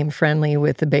 became friendly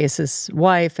with the bassist's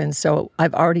wife. And so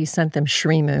I've already sent them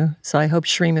Shrimu. So I hope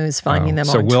Shrimu is finding them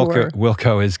on tour. So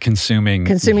Wilco is consuming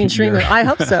Shrimu. I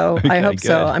hope so. Okay, I hope good.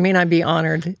 so. I mean, I'd be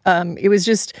honored. It was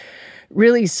just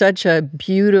really such a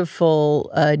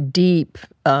beautiful, deep,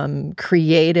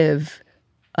 creative,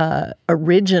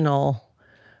 original.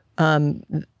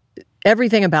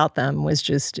 Everything about them was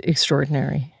just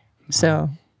extraordinary. So,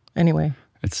 anyway,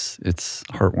 it's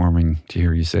heartwarming to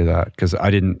hear you say that, because I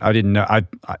didn't know. I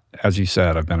as you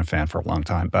said, I've been a fan for a long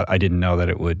time, but I didn't know that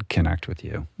it would connect with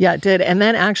you. Yeah, it did. And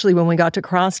then actually, when we got to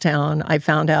Crosstown, I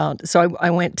found out. So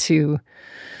I went to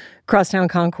Crosstown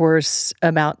Concourse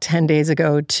about 10 days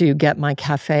ago to get my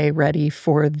cafe ready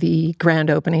for the grand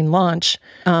opening launch.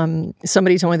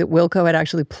 Somebody told me that Wilco had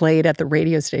actually played at the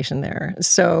radio station there.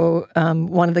 So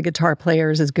one of the guitar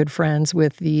players is good friends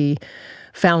with the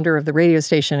founder of the radio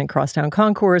station in Crosstown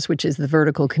Concourse, which is the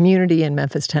vertical community in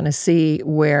Memphis, Tennessee,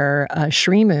 where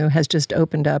Shrimu has just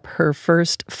opened up her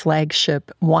first flagship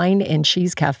wine and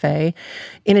cheese cafe.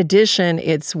 In addition,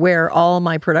 it's where all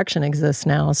my production exists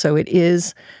now. So it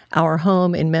is our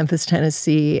home in Memphis,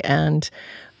 Tennessee, and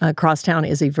Crosstown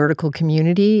is a vertical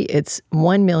community. It's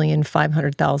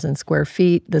 1,500,000 square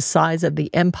feet, the size of the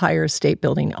Empire State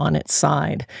Building on its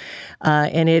side.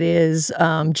 And it is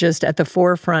just at the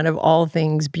forefront of all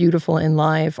things beautiful in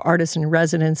life, artist in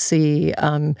residency,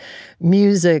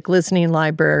 music, listening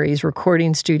libraries,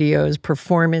 recording studios,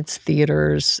 performance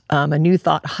theaters, a New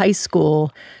Thought high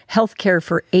school, healthcare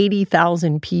for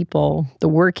 80,000 people, the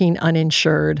working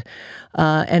uninsured,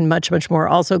 and much, much more.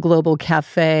 Also, Global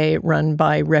Cafe run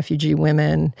by refugee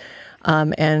women.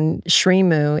 And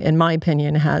Shrimu, in my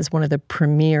opinion, has one of the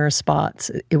premier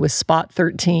spots. It was spot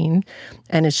 13,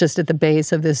 and it's just at the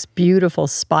base of this beautiful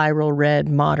spiral red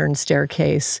modern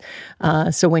staircase.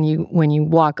 So when you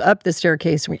walk up the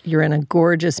staircase, you're in a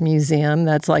gorgeous museum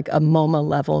that's like a MoMA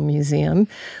level museum,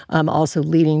 also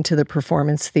leading to the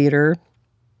performance theater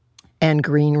and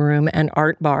green room and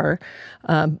art bar.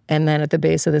 And then at the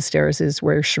base of the stairs is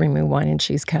where Shrimu Wine and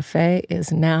Cheese Cafe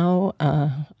is now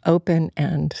open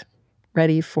and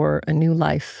ready for a new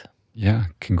life. Yeah,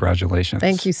 congratulations.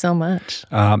 Thank you so much.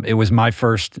 It was my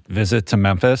first visit to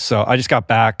Memphis. So I just got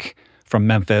back from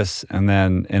Memphis and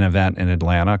then an event in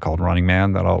Atlanta called Running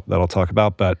Man that I'll talk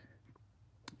about. But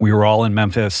we were all in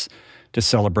Memphis to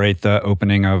celebrate the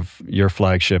opening of your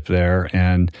flagship there.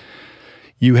 And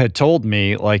you had told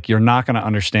me, like, you're not going to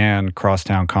understand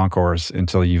Crosstown Concourse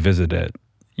until you visit it.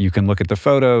 you can look at the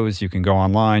photos, you can go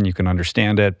online, you can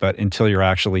understand it, but until you're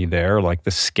actually there, like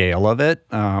the scale of it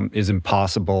is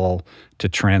impossible to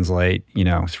translate,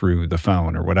 through the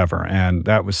phone or whatever. And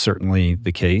that was certainly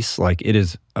the case. Like, it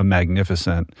is a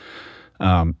magnificent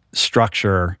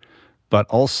structure, but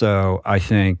also I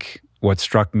think what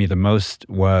struck me the most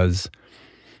was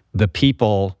the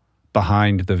people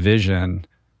behind the vision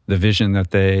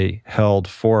that they held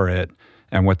for it,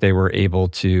 and what they were able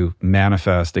to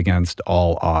manifest against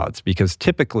all odds. Because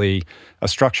typically a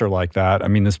structure like that,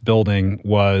 this building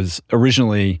was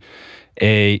originally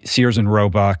a Sears and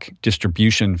Roebuck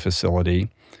distribution facility.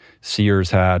 Sears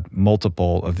had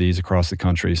multiple of these across the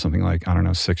country, something like,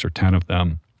 6 or 10 of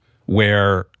them,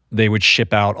 where they would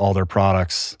ship out all their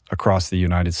products across the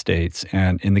United States.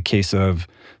 And in the case of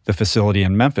the facility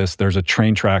in Memphis, there's a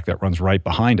train track that runs right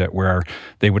behind it where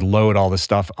they would load all the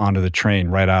stuff onto the train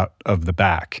right out of the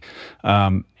back.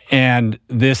 And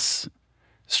this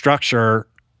structure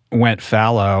went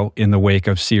fallow in the wake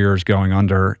of Sears going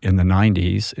under in the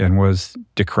 90s and was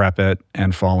decrepit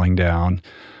and falling down,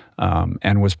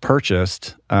 and was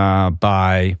purchased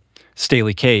by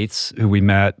Staley Cates, who we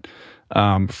met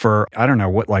for,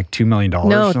 $2 million,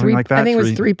 something like that? I think it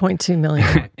was $3.2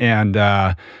 million. And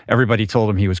everybody told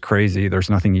him he was crazy. There's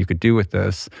nothing you could do with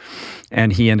this.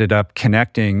 And he ended up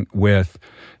connecting with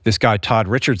this guy, Todd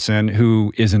Richardson,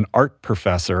 who is an art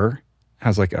professor,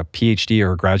 has like a PhD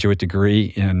or a graduate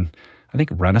degree in, I think,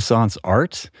 Renaissance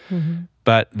art. Mm-hmm.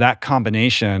 But that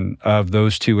combination of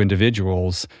those two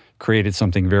individuals created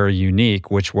something very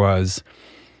unique, which was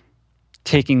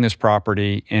taking this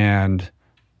property and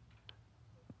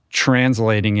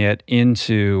translating it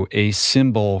into a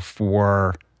symbol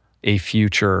for a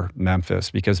future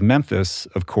Memphis. Because Memphis,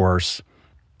 of course,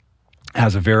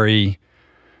 has a very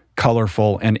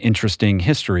colorful and interesting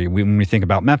history. When we think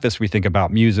about Memphis, we think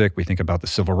about music, we think about the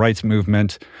civil rights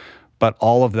movement, but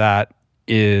all of that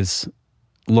is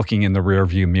looking in the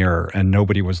rearview mirror, and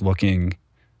nobody was looking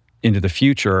into the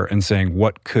future and saying,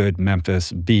 what could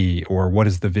Memphis be, or what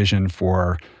is the vision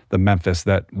for the Memphis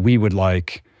that we would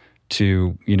like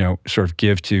to, sort of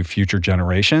give to future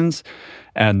generations.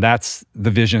 And that's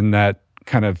the vision that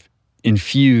kind of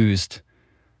infused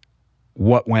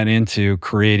what went into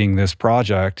creating this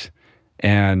project,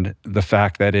 and the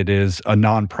fact that it is a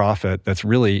nonprofit that's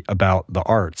really about the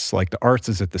arts. Like, the arts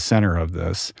is at the center of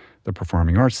this. The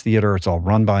Performing Arts Theater, it's all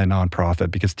run by a nonprofit,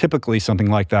 because typically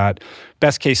something like that,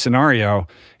 best case scenario,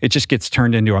 it just gets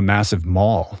turned into a massive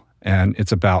mall, and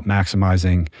it's about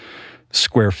maximizing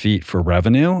square feet for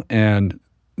revenue. And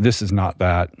this is not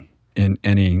that in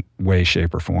any way,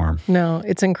 shape, or form. No,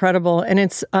 it's incredible. And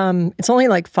it's only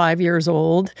like 5 years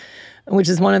old, which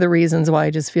is one of the reasons why I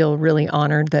just feel really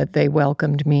honored that they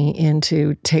welcomed me in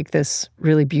to take this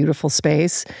really beautiful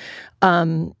space.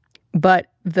 But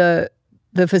the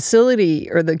facility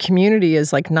or the community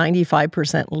is like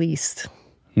 95% leased.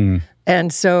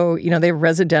 And so, they have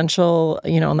residential,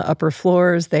 on the upper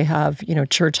floors. They have,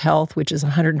 Church Health, which is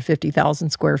 150,000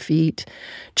 square feet.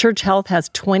 Church Health has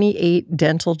 28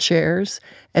 dental chairs,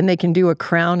 and they can do a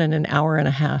crown in an hour and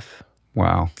a half.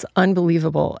 Wow. It's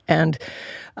unbelievable. And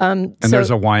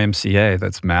there's a YMCA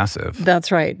that's massive.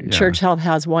 That's right. Yeah. Church Health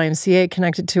has YMCA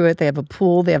connected to it. They have a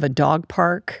pool. They have a dog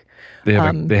park. They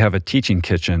have a teaching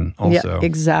kitchen also. Yeah,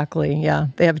 exactly. Yeah,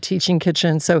 they have a teaching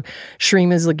kitchen. So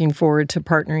Shreem is looking forward to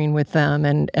partnering with them,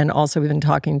 and also we've been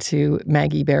talking to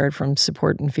Maggie Baird from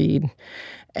Support and Feed,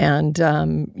 and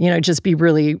just be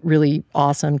really, really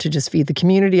awesome to just feed the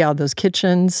community out of those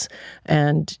kitchens,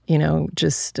 and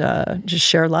just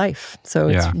share life. So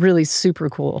it's really super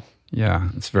cool. Yeah,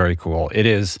 it's very cool. It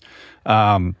is.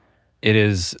 It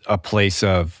is a place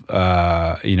of,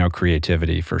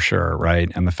 creativity for sure,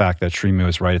 right? And the fact that Shreemu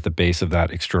is right at the base of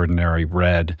that extraordinary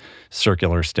red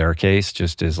circular staircase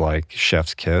just is like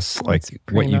chef's kiss. Like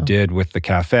what you did with the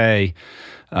cafe,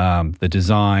 the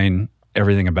design,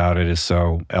 everything about it is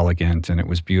so elegant, and it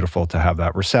was beautiful to have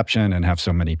that reception and have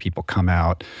so many people come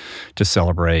out to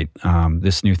celebrate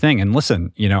this new thing. And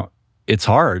listen, it's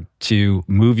hard to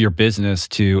move your business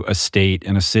to a state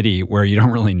and a city where you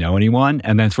don't really know anyone,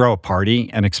 and then throw a party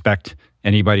and expect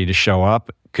anybody to show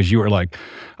up, because you were like,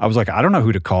 I was like, I don't know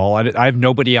who to call. I have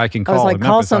nobody I can call. I was like,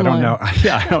 call someone. I don't know.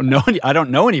 Yeah, I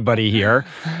don't know anybody here.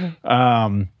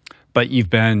 But you've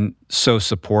been so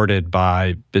supported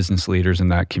by business leaders in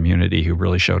that community who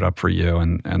really showed up for you,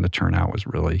 and the turnout was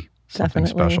really something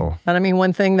special. And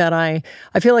one thing that I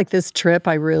feel like this trip,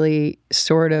 I really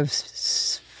sort of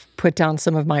put down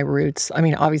some of my roots.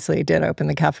 Obviously I did open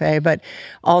the cafe, but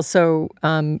also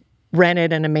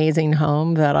rented an amazing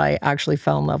home that I actually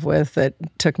fell in love with that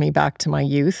took me back to my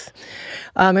youth.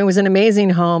 It was an amazing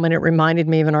home, and it reminded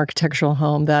me of an architectural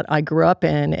home that I grew up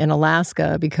in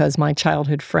Alaska, because my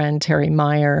childhood friend, Terry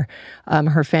Meyer,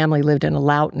 her family lived in a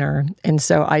Lautner. And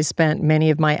so I spent many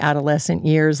of my adolescent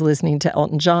years listening to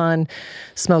Elton John,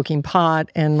 smoking pot,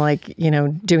 and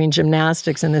doing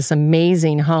gymnastics in this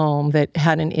amazing home that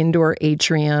had an indoor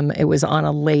atrium. It was on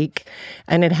a lake,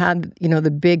 and it had,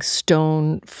 the big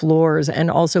stone floors and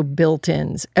also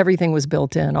built-ins. Everything was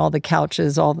built in, all the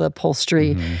couches, all the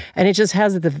upholstery. Mm-hmm. And it just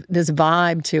has this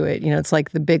vibe to it. It's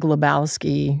like the Big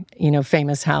Lebowski,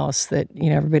 famous house that,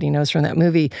 everybody knows from that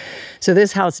movie. So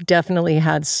this house definitely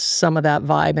had some of that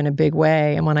vibe in a big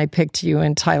way. And when I picked you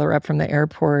and Tyler up from the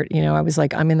airport, I was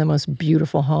like, I'm in the most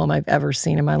beautiful home I've ever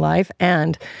seen in my life.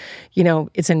 And,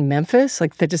 it's in Memphis.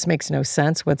 That just makes no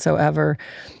sense whatsoever.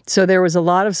 So there was a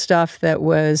lot of stuff that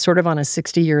was sort of on a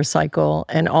 60-year cycle.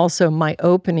 And also my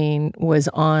opening was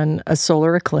on a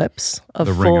solar eclipse.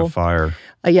 Ring of Fire.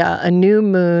 A new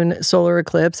moon solar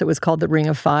eclipse. It was called the Ring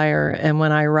of Fire. And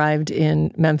when I arrived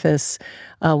in Memphis,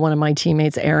 one of my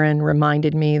teammates, Aaron,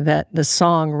 reminded me that the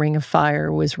song Ring of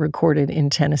Fire was recorded in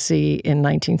Tennessee in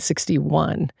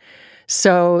 1961.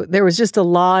 So there was just a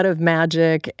lot of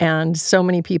magic, and so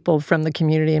many people from the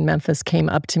community in Memphis came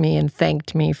up to me and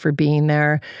thanked me for being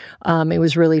there. It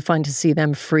was really fun to see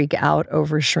them freak out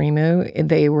over Shrimu.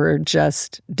 They were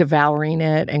just devouring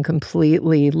it and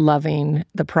completely loving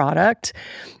the product.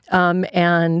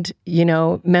 And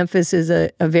Memphis is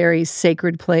a very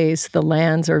sacred place. The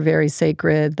lands are very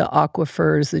sacred, the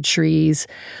aquifers, the trees,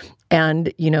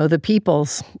 and, the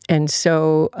peoples. And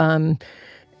so,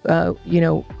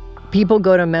 people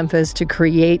go to Memphis to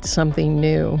create something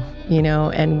new,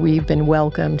 and we've been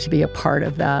welcomed to be a part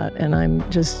of that. And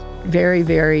I'm just very,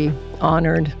 very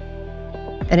honored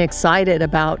and excited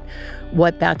about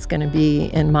what that's going to be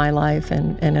in my life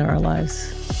and in our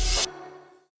lives.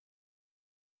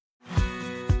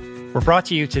 We're brought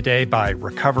to you today by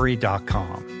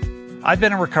Recovery.com. I've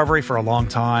been in recovery for a long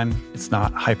time. It's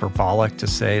not hyperbolic to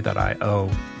say that I owe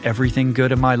everything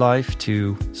good in my life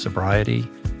to sobriety.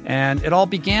 And it all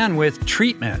began with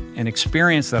treatment, an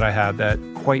experience that I had that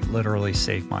quite literally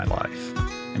saved my life.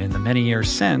 And in the many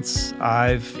years since,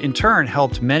 I've in turn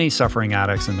helped many suffering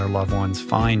addicts and their loved ones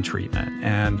find treatment.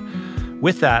 And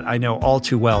with that, I know all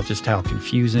too well just how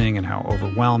confusing and how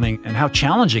overwhelming and how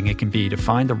challenging it can be to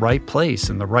find the right place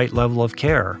and the right level of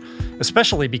care,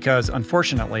 especially because,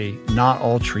 unfortunately, not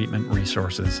all treatment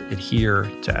resources adhere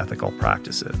to ethical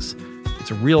practices.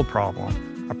 It's a real problem.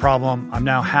 A problem I'm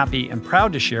now happy and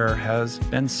proud to share has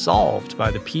been solved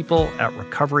by the people at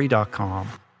Recovery.com,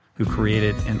 who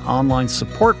created an online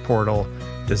support portal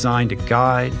designed to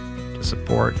guide, to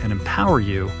support, and empower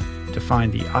you to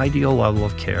find the ideal level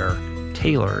of care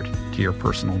tailored to your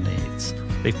personal needs.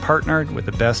 They've partnered with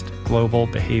the best global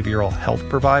behavioral health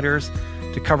providers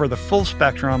to cover the full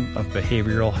spectrum of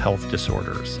behavioral health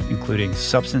disorders, including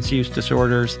substance use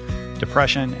disorders,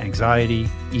 depression, anxiety,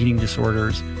 eating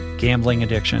disorders, gambling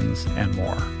addictions, and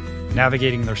more.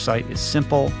 Navigating their site is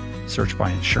simple. Search by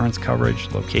insurance coverage,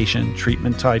 location,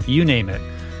 treatment type, you name it.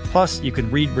 Plus, you can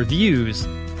read reviews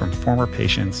from former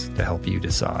patients to help you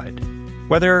decide.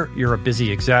 Whether you're a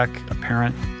busy exec, a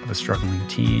parent of a struggling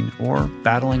teen, or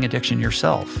battling addiction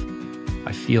yourself,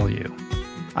 I feel you.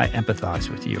 I empathize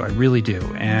with you. I really do.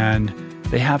 And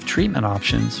they have treatment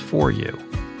options for you.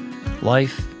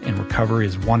 Life in recovery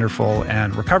is wonderful,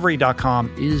 and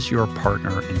Recovery.com is your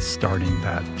partner in starting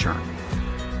that journey.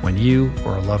 When you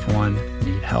or a loved one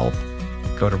need help,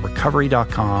 go to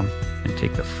Recovery.com and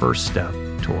take the first step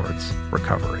towards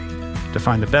recovery. To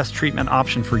find the best treatment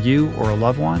option for you or a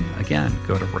loved one, again,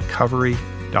 go to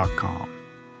Recovery.com.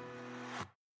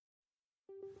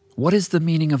 What is the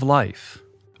meaning of life?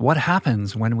 What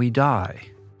happens when we die?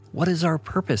 What is our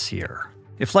purpose here?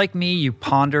 If, like me, you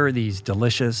ponder these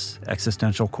delicious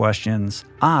existential questions,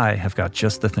 I have got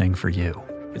just the thing for you.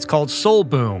 It's called Soul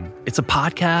Boom. It's a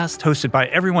podcast hosted by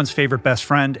everyone's favorite best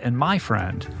friend and my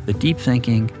friend, the deep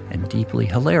thinking and deeply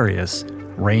hilarious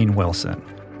Rainn Wilson,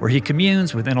 where he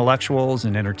communes with intellectuals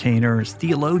and entertainers,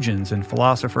 theologians and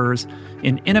philosophers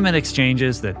in intimate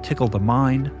exchanges that tickle the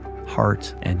mind,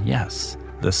 heart, and yes,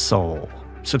 the soul.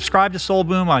 Subscribe to Soul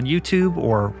Boom on YouTube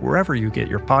or wherever you get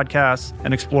your podcasts,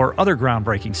 and explore other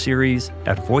groundbreaking series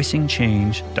at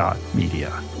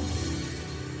voicingchange.media.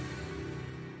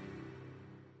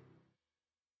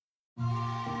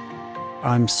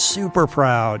 I'm super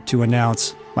proud to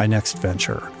announce my next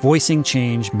venture, Voicing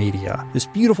Change Media. This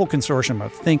beautiful consortium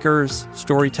of thinkers,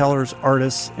 storytellers,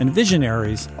 artists, and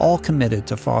visionaries, all committed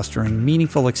to fostering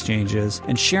meaningful exchanges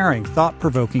and sharing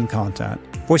thought-provoking content.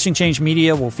 Voicing Change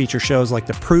Media will feature shows like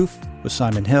The Proof with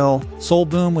Simon Hill, Soul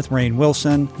Boom with Rainn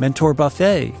Wilson, Mentor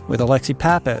Buffet with Alexi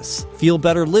Pappas, Feel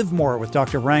Better, Live More with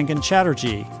Dr. Rangan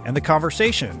Chatterjee, and The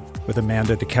Conversation with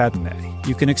Amanda de Cadenet.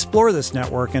 You can explore this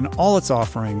network and all its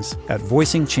offerings at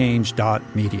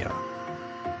voicingchange.media.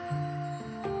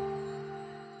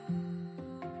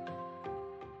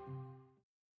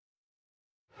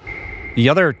 The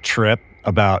other trip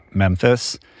about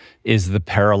Memphis is the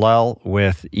parallel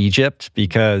with Egypt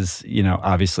because,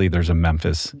 obviously there's a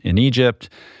Memphis in Egypt.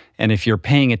 And if you're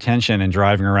paying attention and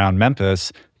driving around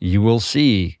Memphis, you will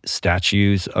see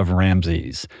statues of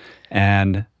Ramses.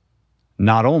 And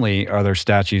not only are there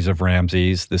statues of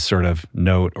Ramses, this sort of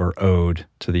note or ode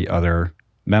to the other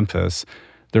Memphis,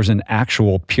 there's an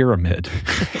actual pyramid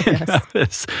in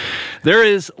Memphis. There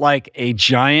is like a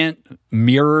giant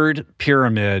mirrored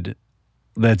pyramid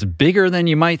that's bigger than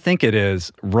you might think it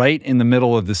is, right in the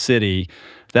middle of the city,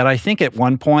 that I think at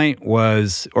one point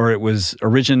was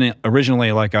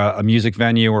originally like a music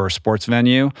venue or a sports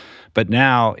venue, but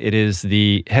now it is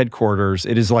the headquarters.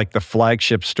 It is like the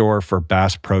flagship store for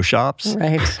Bass Pro Shops.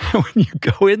 Right. When you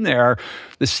go in there,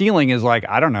 the ceiling is like,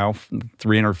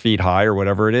 300 feet high or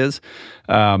whatever it is.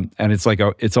 And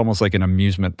it's almost like an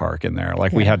amusement park in there.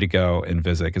 Like we had to go and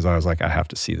visit because I was like, I have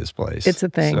to see this place. It's a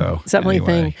thing. So, it's definitely a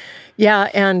thing. Yeah,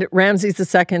 and Ramses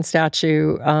II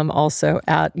statue also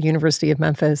at University of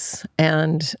Memphis.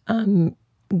 And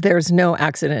there's no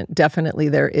accident. Definitely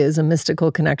there is a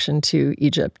mystical connection to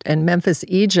Egypt. And Memphis,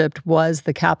 Egypt was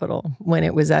the capital when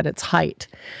it was at its height.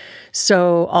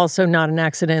 So also not an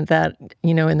accident that,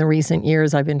 in the recent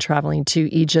years I've been traveling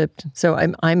to Egypt. So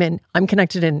I'm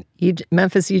connected in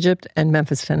Memphis, Egypt and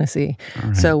Memphis, Tennessee.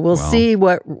 Right. So we'll see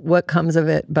what comes of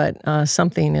it, but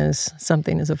something is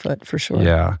afoot for sure.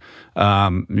 Yeah.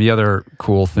 The other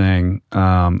cool thing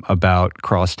about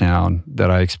Crosstown that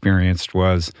I experienced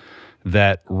was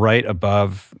that right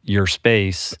above your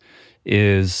space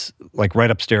is, like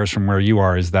right upstairs from where you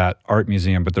are, is that art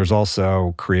museum, but there's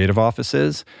also creative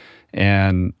offices.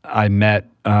 And I met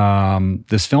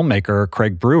this filmmaker,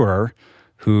 Craig Brewer,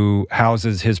 who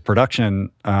houses his production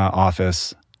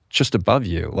office just above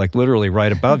you, like literally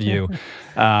right above you.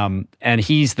 And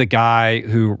he's the guy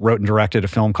who wrote and directed a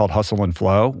film called Hustle and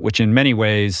Flow, which in many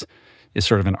ways is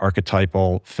sort of an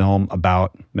archetypal film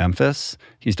about Memphis.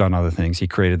 He's done other things. He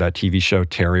created that TV show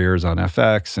Terriers on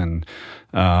FX, and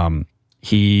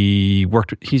he's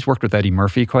worked with Eddie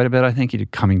Murphy quite a bit. I think he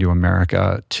did Coming to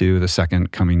America 2, the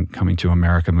second Coming to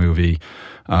America movie.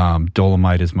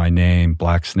 Dolomite Is My Name,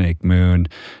 Black Snake Moon,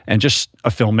 and just a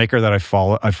filmmaker that I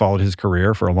followed his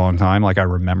career for a long time. Like I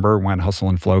remember when Hustle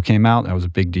and Flow came out, that was a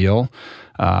big deal.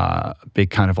 Big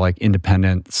kind of like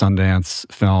independent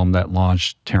Sundance film that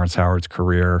launched Terrence Howard's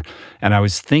career. And I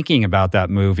was thinking about that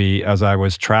movie as I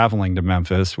was traveling to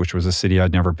Memphis, which was a city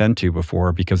I'd never been to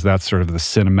before, because that's sort of the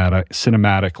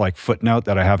cinematic like footnote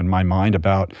that I have in my mind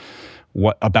about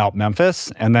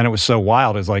Memphis. And then it was so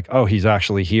wild. It's like, oh, he's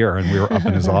actually here. And we were up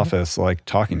in his office, like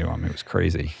talking to him. It was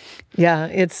crazy. Yeah,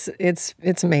 it's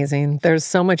amazing. There's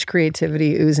so much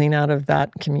creativity oozing out of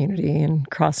that community, and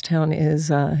Crosstown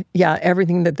is,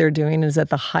 everything that they're doing is at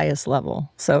the highest level.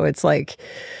 So it's like,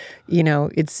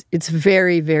 it's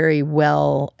very, very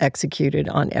well executed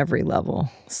on every level.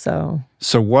 So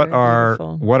what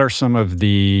are some of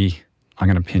the? I'm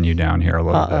going to pin you down here a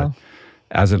little bit.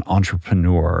 As an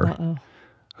entrepreneur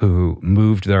who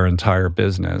moved their entire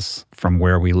business from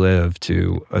where we live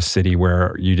to a city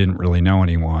where you didn't really know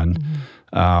anyone,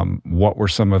 what were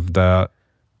some of the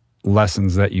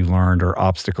lessons that you learned or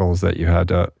obstacles that you had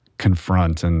to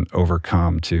confront and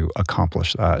overcome to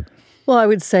accomplish that? Well, I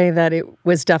would say that it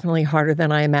was definitely harder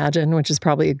than I imagined, which is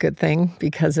probably a good thing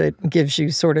because it gives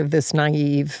you sort of this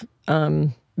naive,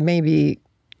 maybe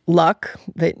luck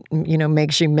that,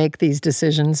 makes you make these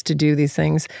decisions to do these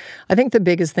things. I think the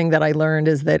biggest thing that I learned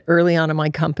is that early on in my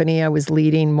company, I was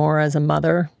leading more as a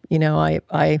mother.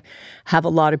 I have a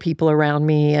lot of people around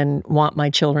me and want my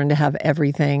children to have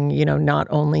everything, not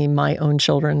only my own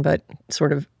children, but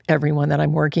sort of everyone that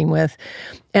I'm working with.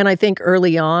 And I think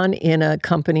early on in a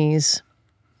company's,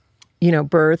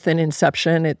 birth and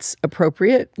inception, it's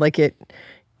appropriate. Like it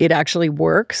actually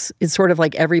works. It's sort of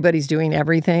like everybody's doing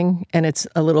everything, and it's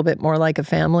a little bit more like a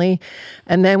family.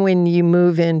 And then when you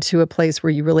move into a place where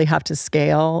you really have to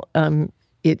scale,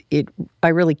 I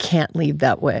really can't leave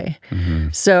that way. Mm-hmm.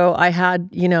 So I had,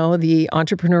 the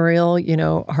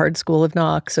entrepreneurial, hard school of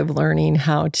knocks of learning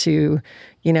how to,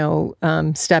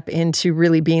 step into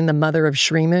really being the mother of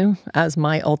Shrimu as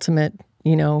my ultimate,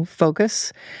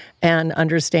 focus, and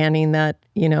understanding that,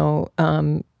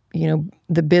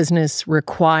 the business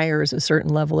requires a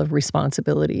certain level of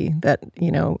responsibility that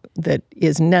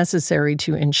is necessary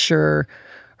to ensure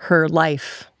her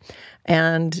life.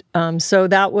 And so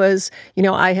that was,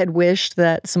 I had wished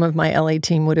that some of my LA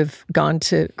team would have gone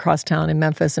to Crosstown in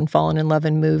Memphis and fallen in love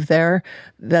and moved there.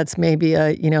 That's maybe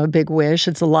a big wish.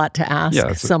 It's a lot to ask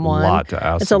someone. It's a lot to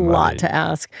ask. It's a lot to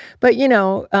ask. But,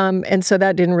 and so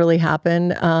that didn't really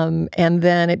happen. And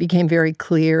then it became very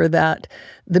clear that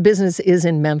the business is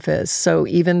in Memphis. So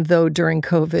even though during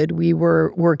COVID we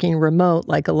were working remote,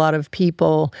 like a lot of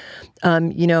people,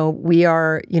 we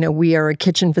are a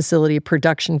kitchen facility, a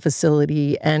production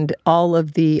facility, and all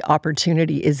of the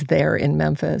opportunity is there in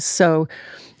Memphis. So,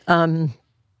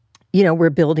 we're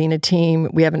building a team.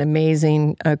 We have an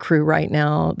amazing crew right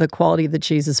now. The quality of the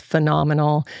cheese is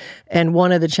phenomenal. And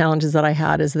one of the challenges that I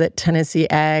had is that Tennessee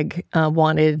Ag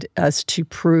wanted us to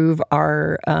prove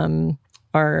our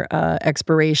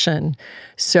expiration.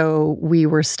 So we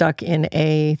were stuck in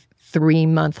a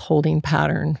 3-month holding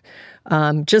pattern,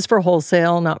 just for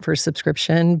wholesale, not for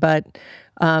subscription. But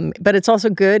it's also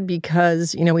good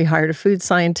because, we hired a food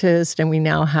scientist and we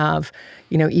now have,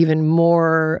 even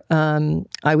more,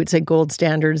 I would say, gold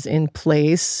standards in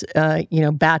place,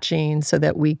 batching so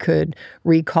that we could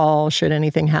recall should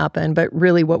anything happen. But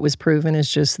really what was proven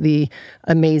is just the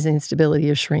amazing stability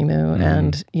of Shrimu.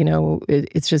 And,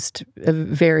 it's just a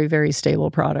very, very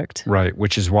stable product. Right,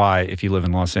 which is why if you live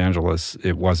in Los Angeles,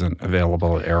 it wasn't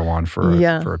available at Erewhon for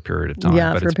a period of time.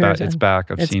 Yeah, but it's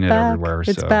back. I've seen it everywhere.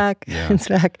 It's back. Yeah. It's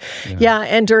back. Yeah,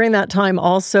 and during that time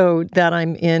also that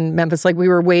I'm in Memphis, like we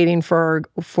were waiting for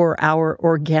our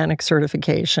organic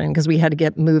certification because we had to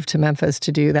get moved to Memphis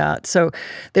to do that. So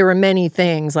there were many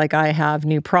things, like I have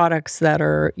new products that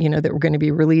are, that we're going to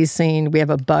be releasing. We have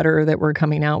a butter that we're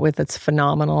coming out with that's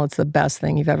phenomenal. It's the best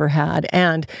thing you've ever had.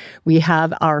 And we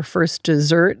have our first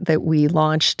dessert that we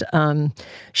launched,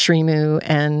 Shrimu,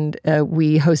 and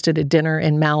we hosted a dinner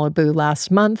in Malibu last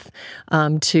month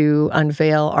to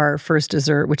unveil our first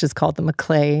dessert, which is called the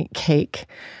McClay cake.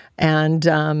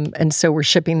 And so we're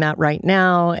shipping that right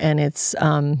now, and it's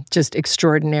just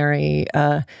extraordinary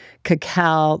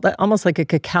cacao, almost like a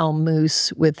cacao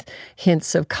mousse with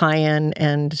hints of cayenne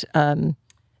and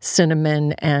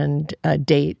cinnamon and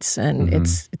dates, and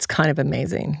it's kind of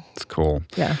amazing. It's cool.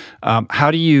 Yeah.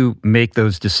 How do you make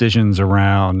those decisions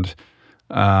around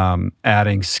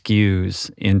adding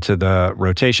SKUs into the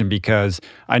rotation? Because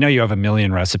I know you have a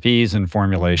million recipes and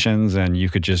formulations and you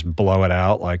could just blow it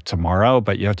out like tomorrow,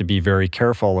 but you have to be very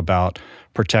careful about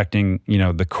protecting,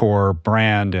 the core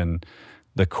brand and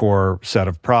the core set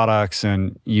of products.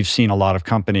 And you've seen a lot of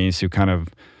companies who kind of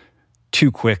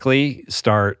too quickly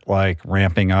start like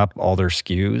ramping up all their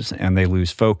SKUs and they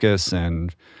lose focus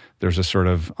and there's a sort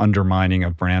of undermining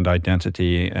of brand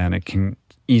identity and it can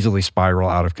easily spiral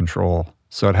out of control.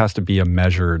 So it has to be a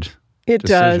measured It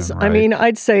decision, does. right? I mean,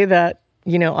 I'd say that,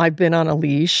 I've been on a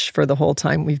leash for the whole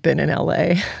time we've been in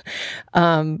LA.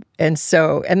 And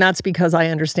that's because I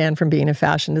understand from being a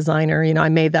fashion designer, I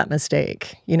made that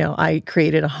mistake. I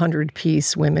created a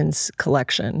 100-piece women's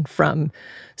collection from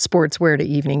sportswear to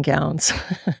evening gowns.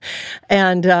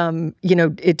 And,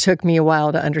 it took me a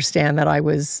while to understand that I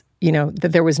was, that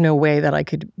there was no way that I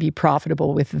could be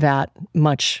profitable with that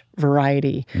much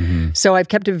variety. So I've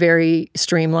kept it very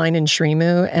streamlined in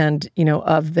Shrimu, and,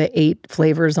 of the 8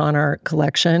 flavors on our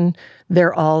collection,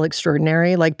 they're all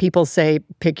extraordinary. Like people say,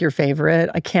 pick your favorite.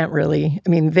 I can't really. I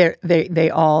mean, they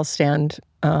all stand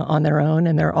on their own,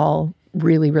 and they're all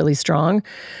really, really strong.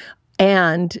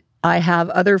 And I have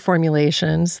other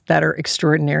formulations that are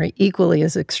extraordinary, equally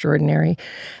as extraordinary.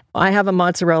 I have a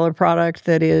mozzarella product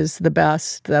that is the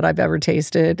best that I've ever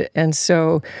tasted. And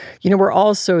so, we're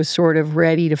also sort of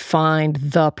ready to find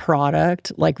the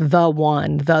product, like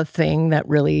the thing that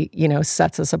really,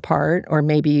 sets us apart, or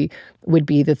maybe would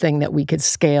be the thing that we could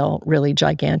scale really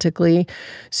gigantically.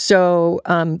 So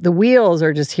the wheels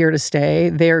are just here to stay.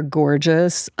 They're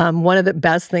gorgeous. One of the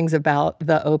best things about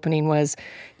the opening was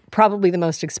probably the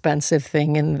most expensive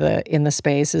thing in the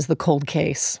space is the cold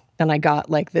case. And I got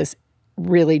like this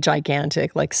really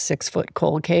gigantic, like 6-foot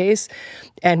cold case.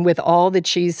 And with all the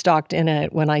cheese stocked in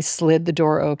it, when I slid the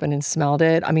door open and smelled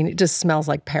it, I mean, it just smells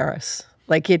like Paris.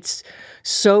 Like it's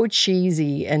so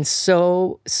cheesy and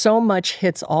so much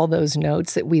hits all those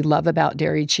notes that we love about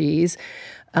dairy cheese.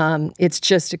 It's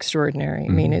just extraordinary. I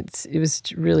mean, it was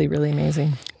really, really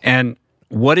amazing. And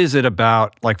what is it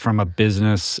about, like from a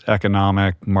business,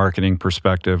 economic, marketing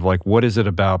perspective, like what is it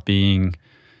about being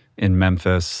in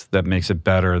Memphis that makes it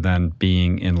better than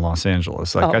being in Los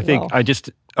Angeles? Like, I just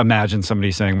imagine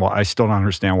somebody saying, well, I still don't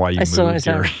understand why you moved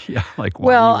here. Yeah, like,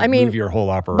 why you move your whole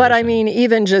operation. But I mean,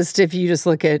 even just if you just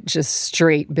look at just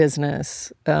straight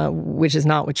business, which is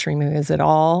not what Shrimu is at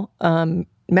all,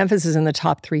 Memphis is in the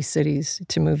top 3 cities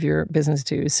to move your business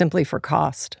to, simply for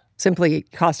cost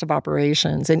of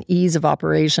operations and ease of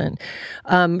operation.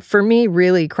 For me,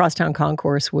 really, Crosstown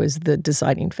Concourse was the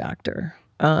deciding factor,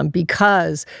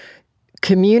 because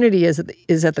community is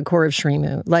at the core of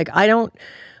Shrimu. Like, I don't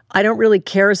really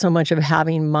care so much of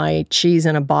having my cheese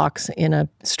in a box in a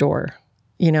store.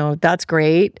 You know, that's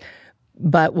great.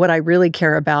 But what I really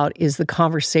care about is the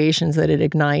conversations that it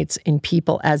ignites in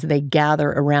people as they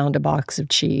gather around a box of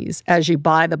cheese. As you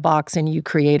buy the box and you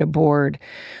create a board.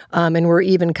 And we're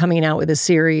even coming out with a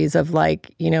series of,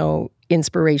 like, you know,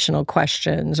 inspirational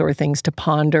questions or things to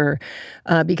ponder,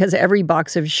 because every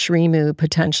box of Shrimu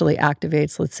potentially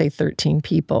activates, let's say, 13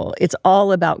 people. It's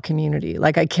all about community.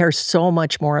 Like, I care so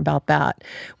much more about that,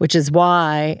 which is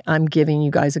why I'm giving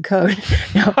you guys a code.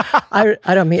 No, I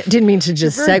didn't mean to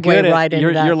just segue right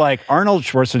into that. You're like, Arnold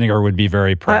Schwarzenegger would be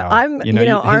very proud. His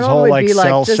Arnold whole, would like, be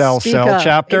like, sell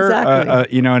chapter,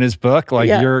 exactly. in his book, like,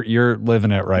 you're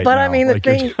living it right now. But I mean,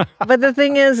 the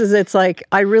thing is it's like,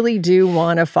 I really do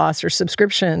want to foster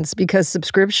subscriptions, because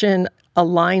subscription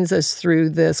aligns us through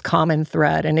this common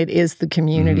thread, and it is the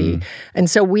community. And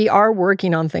so we are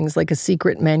working on things like a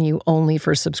secret menu only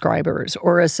for subscribers,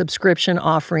 or a subscription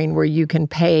offering where you can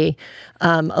pay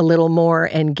a little more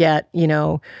and get,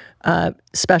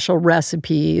 special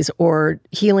recipes or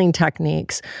healing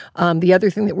techniques. The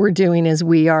other thing that we're doing is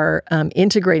we are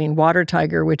integrating Water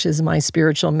Tiger, which is my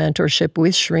spiritual mentorship,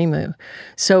 with Shrimu.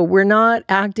 So we're not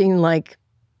acting like,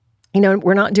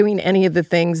 we're not doing any of the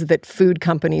things that food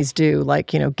companies do,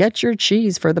 like, get your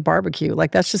cheese for the barbecue.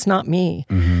 Like, that's just not me.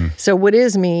 So what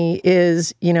is me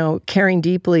is, caring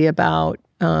deeply about,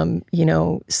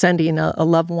 sending a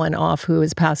loved one off who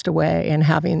has passed away and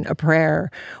having a prayer,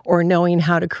 or knowing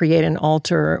how to create an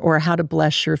altar, or how to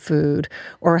bless your food,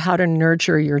 or how to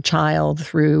nurture your child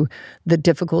through the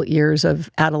difficult years of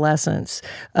adolescence.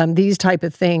 These type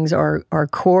of things are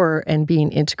core and being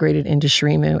integrated into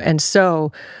Shrimu. And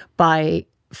so by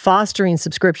fostering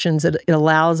subscriptions, it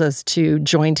allows us to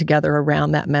join together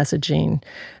around that messaging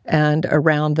and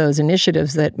around those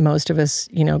initiatives that most of us,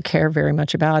 care very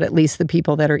much about, at least the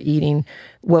people that are eating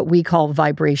what we call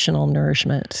vibrational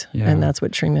nourishment. Yeah. And that's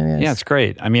what Shrimu is. Yeah, it's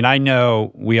great. I mean, I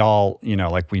know we all,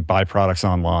 like, we buy products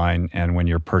online, and when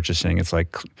you're purchasing, it's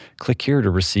like, click here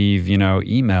to receive,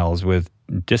 emails with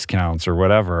discounts or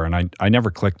whatever. And I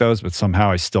never click those, but somehow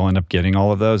I still end up getting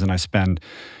all of those. And I spend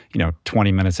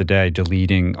 20 minutes a day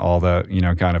deleting all the,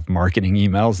 kind of marketing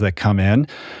emails that come in.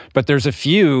 But there's a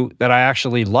few that I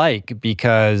actually like,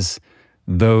 because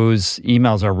those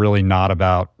emails are really not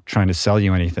about trying to sell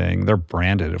you anything. They're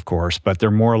branded, of course, but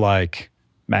they're more like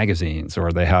magazines,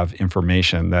 or they have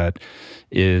information that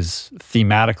is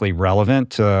thematically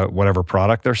relevant to whatever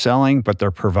product they're selling, but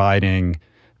they're providing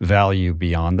value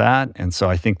beyond that. And so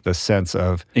I think the sense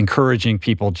of encouraging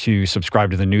people to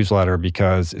subscribe to the newsletter,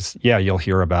 because it's, you'll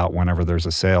hear about whenever there's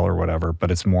a sale or whatever,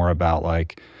 but it's more about,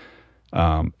 like,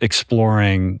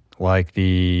 exploring, like,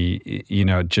 the,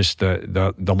 just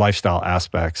the lifestyle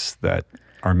aspects that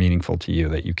are meaningful to you,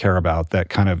 that you care about, that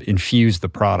kind of infuse the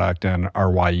product and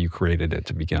are why you created it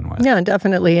to begin with. Yeah,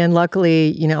 definitely. And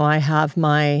luckily, I have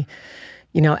my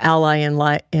ally in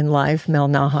life, Mel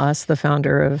Nahas, the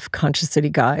founder of Conscious City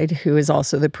Guide, who is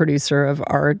also the producer of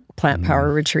our Plant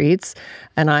Power Retreats.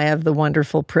 And I have the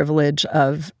wonderful privilege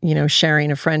of,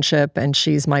 sharing a friendship, and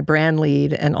she's my brand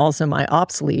lead and also my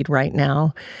ops lead right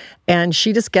now. And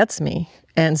she just gets me.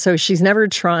 And so she's never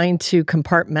trying to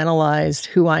compartmentalize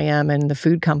who I am and the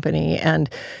food company. And,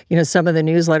 some of the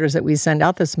newsletters that we send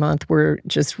out this month were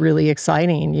just really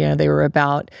exciting. They were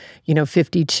about,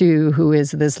 52, who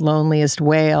is this loneliest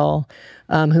whale,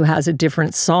 who has a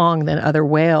different song than other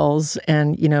whales.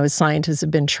 And, scientists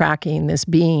have been tracking this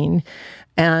being.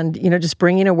 And, just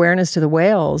bringing awareness to the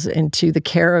whales and to the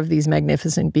care of these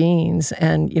magnificent beings,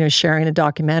 and, sharing a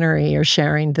documentary or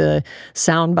sharing the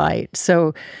soundbite.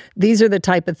 So these are the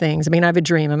type of things. I mean, I have a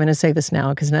dream. I'm going to say this now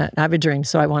because I have a dream.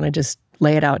 So I want to just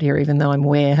lay it out here, even though I'm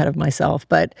way ahead of myself.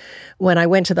 But when I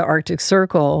went to the Arctic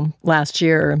Circle last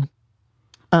year,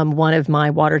 one of my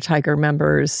Water Tiger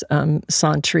members,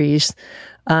 Santrice,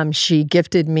 she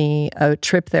gifted me a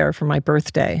trip there for my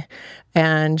birthday.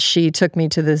 And she took me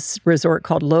to this resort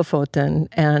called Lofoten.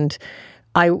 And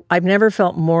I've never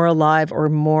felt more alive or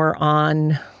more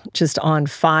on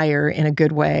fire in a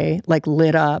good way, like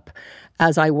lit up,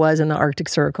 as I was in the Arctic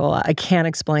Circle. I can't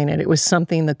explain it. It was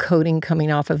something, the coating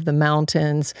coming off of the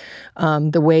mountains,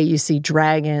 the way you see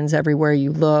dragons everywhere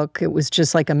you look. It was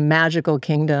just like a magical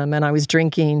kingdom. And I was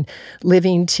drinking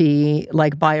living tea,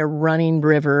 like by a running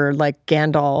river, like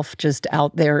Gandalf, just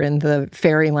out there in the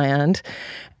fairyland.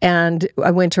 And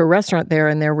I went to a restaurant there,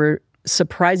 and there were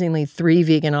surprisingly 3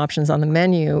 vegan options on the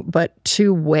menu, but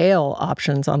 2 whale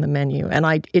options on the menu.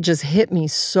 And it just hit me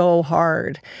so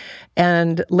hard.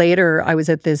 And later I was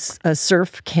at this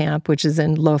surf camp, which is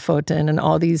in Lofoten, and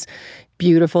all these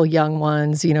beautiful young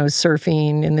ones,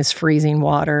 surfing in this freezing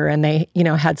water. And they,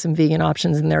 had some vegan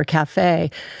options in their cafe.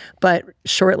 But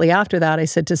shortly after that, I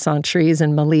said to Santriz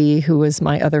and Mali, who was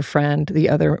my other friend, the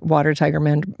other Water Tiger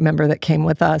member that came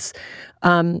with us,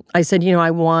 I said,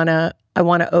 I want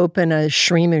to open a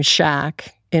Shrimu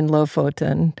shack in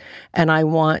Lofoten, and I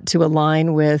want to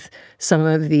align with some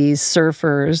of these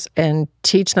surfers and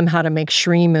teach them how to make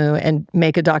Shrimu and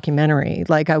make a documentary.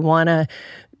 Like I want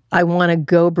to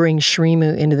go bring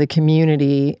Shrimu into the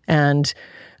community and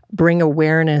bring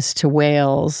awareness to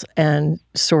whales and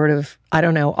sort of,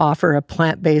 offer a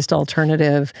plant-based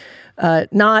alternative.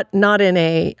 Not in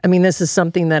a, this is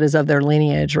something that is of their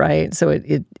lineage, right? So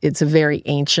it's a very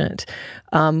ancient.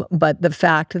 But the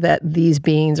fact that these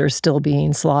beings are still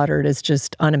being slaughtered is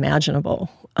just unimaginable.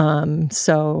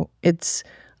 So it's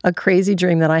a crazy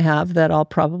dream that I have that I'll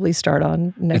probably start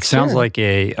on next year. It sounds like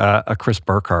a Chris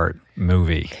Burkhardt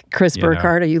movie. Chris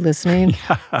Burkhardt, are you listening?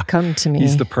 Yeah. Come to me.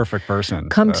 He's the perfect person.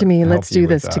 Come to me. Let's do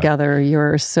this together.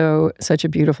 You're such a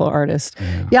beautiful artist.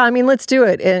 Yeah, let's do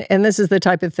it. And this is the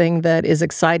type of thing that is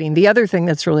exciting. The other thing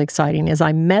that's really exciting is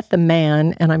I met the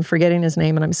man, and I'm forgetting his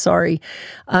name, and I'm sorry.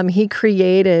 He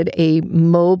created a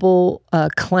mobile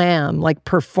clam, like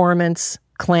performance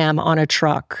clam on a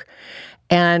truck.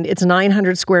 And it's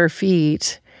 900 square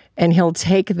feet, and he'll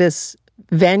take this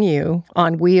venue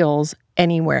on wheels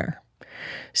anywhere.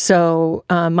 So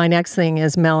my next thing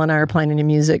is Mel and I are planning a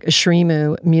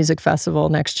Shrimu music festival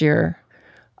next year.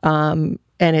 And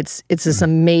it's this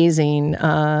amazing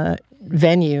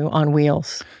venue on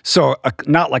wheels. So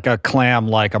not like a clam,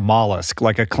 like a mollusk,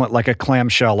 like a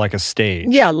clamshell, like a stage.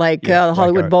 Yeah, like a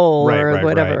Hollywood Bowl or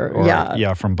whatever. Right.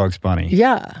 Or, from Bugs Bunny.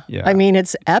 Yeah.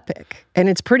 It's epic, and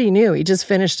it's pretty new. He just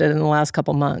finished it in the last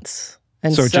couple months.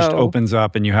 And so it just opens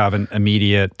up, and you have an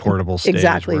immediate portable stage.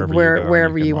 Exactly,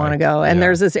 wherever you want to go. And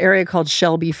there's this area called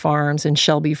Shelby Farms and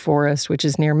Shelby Forest, which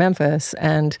is near Memphis.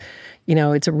 And,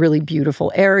 it's a really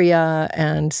beautiful area.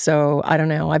 And so, I don't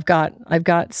know, I've got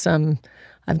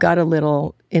a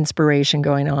little inspiration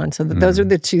going on. So those are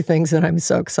the 2 things that I'm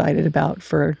so excited about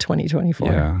for 2024.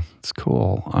 Yeah, it's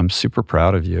cool. I'm super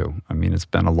proud of you. It's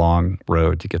been a long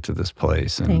road to get to this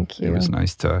place. And thank you. It was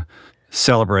nice to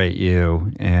celebrate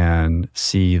you and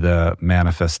see the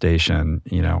manifestation,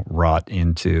 wrought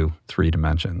into 3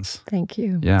 dimensions. Thank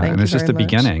you. Yeah, Thank and it's you just the very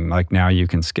much. beginning. Like now you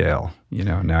can scale.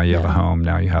 Now you have a home.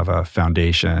 Now you have a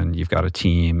foundation. You've got a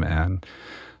team, and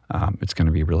it's going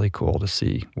to be really cool to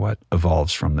see what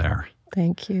evolves from there.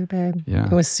 Thank you, babe. Yeah.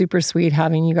 It was super sweet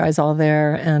having you guys all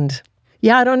there, and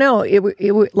yeah, I don't know.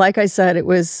 It like I said, it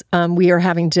was. We are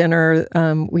having dinner.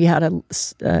 We had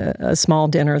a small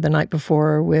dinner the night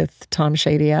before with Tom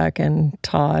Shadyac and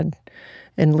Todd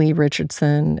and Lee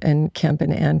Richardson and Kemp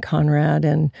and Ann Conrad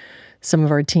and some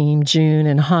of our team, June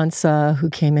and Hansa, who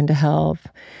came in to help.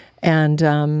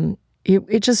 And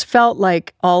it just felt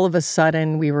like all of a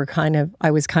sudden I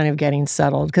was kind of getting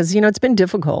settled because it's been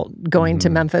difficult going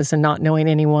to Memphis and not knowing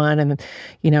anyone, and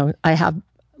I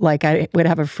would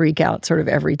have a freak out sort of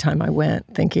every time I went,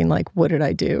 thinking like, what did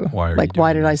I do?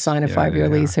 Why did I sign a 5-year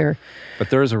lease here?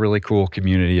 But there is a really cool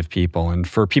community of people. And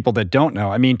for people that don't know,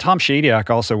 Tom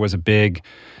Shadyac also was a big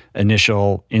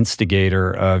initial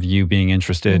instigator of you being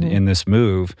interested in this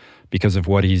move because of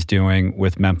what he's doing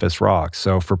with Memphis Rock.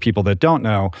 So for people that don't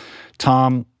know,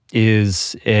 Tom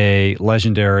is a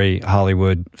legendary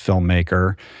Hollywood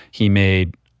filmmaker. He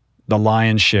made the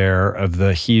lion's share of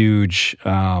the huge,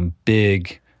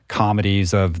 big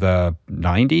comedies of the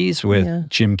 90s with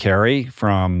Jim Carrey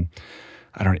from,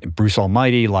 Bruce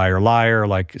Almighty, Liar Liar,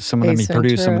 like some of them he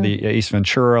produced, some of the Ace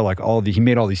Ventura, like he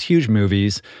made all these huge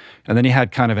movies. And then he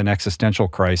had kind of an existential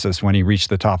crisis when he reached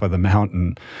the top of the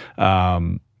mountain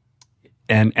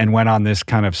and went on this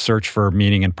kind of search for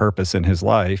meaning and purpose in his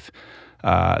life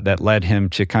that led him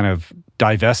to kind of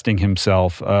divesting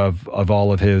himself of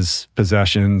all of his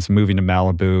possessions, moving to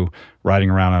Malibu, riding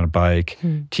around on a bike,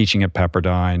 teaching at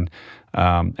Pepperdine,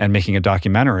 and making a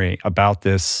documentary about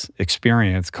this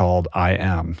experience called I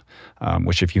Am,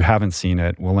 which if you haven't seen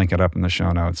it, we'll link it up in the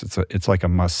show notes. It's like a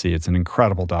must-see. It's an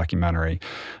incredible documentary.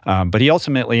 But he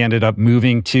ultimately ended up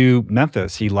moving to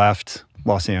Memphis. He left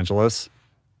Los Angeles.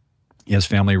 He has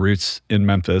family roots in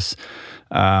Memphis.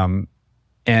 And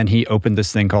he opened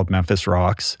this thing called Memphis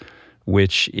Rocks,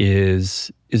 which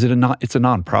it's a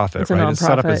nonprofit, right? It's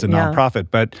set up as a nonprofit,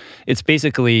 but it's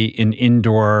basically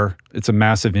it's a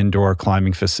massive indoor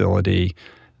climbing facility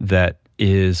that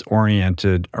is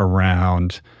oriented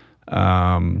around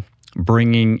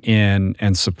bringing in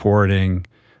and supporting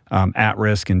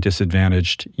at-risk and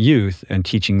disadvantaged youth and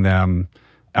teaching them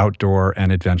outdoor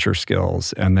and adventure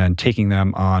skills, and then taking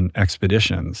them on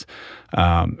expeditions.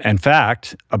 In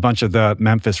fact, a bunch of the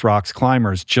Memphis Rocks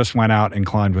climbers just went out and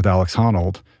climbed with Alex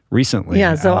Honnold recently.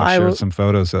 Yeah, so Alex shared some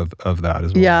photos of that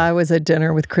as well. Yeah, I was at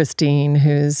dinner with Christine,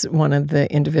 who's one of the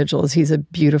individuals. He's a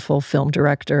beautiful film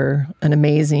director, an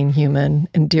amazing human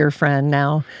and dear friend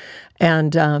now.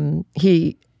 And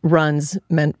he runs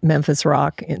Memphis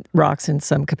Rocks in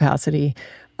some capacity.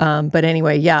 But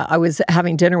anyway, yeah, I was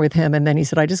having dinner with him, and then he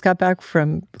said, I just got back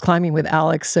from climbing with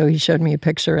Alex, so he showed me a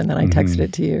picture, and then I texted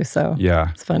it to you, so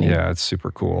it's funny. Yeah, it's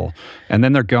super cool. And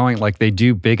then they're going, like, they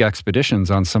do big expeditions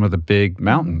on some of the big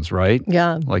mountains, right?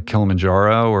 Yeah. Like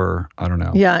Kilimanjaro, or I don't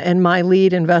know. Yeah, and my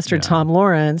lead investor, Tom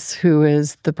Lawrence, who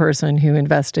is the person who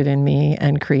invested in me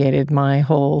and created my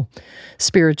whole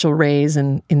spiritual raise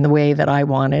in the way that I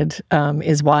wanted,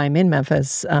 is why I'm in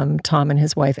Memphis. Tom and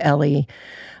his wife, Ellie,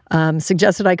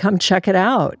 suggested I come check it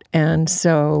out. And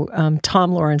so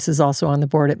Tom Lawrence is also on the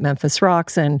board at Memphis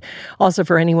Rocks. And also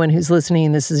for anyone who's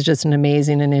listening, this is just an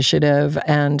amazing initiative.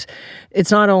 And it's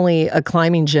not only a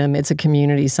climbing gym, it's a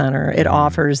community center. It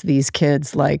offers these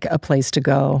kids like a place to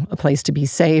go, a place to be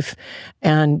safe.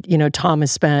 And, Tom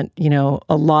has spent,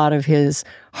 a lot of his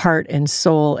heart and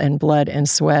soul and blood and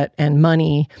sweat and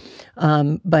money.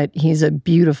 But he's a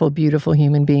beautiful, beautiful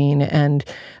human being. And,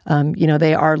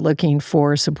 they are looking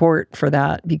for support for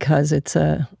that because it's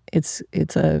a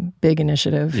big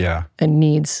initiative and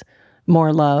needs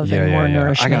more love and more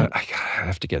nourishment. I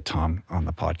have to get Tom on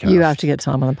the podcast. You have to get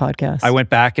Tom on the podcast. I went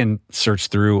back and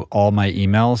searched through all my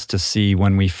emails to see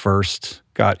when we first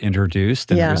got introduced,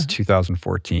 and it was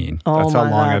 2014. Oh, that's how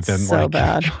long I've been so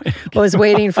bad. I was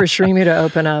waiting for Srimu to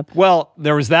open up. Well,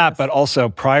 there was that, but also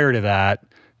prior to that,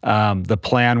 the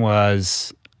plan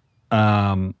was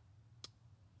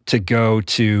to go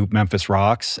to Memphis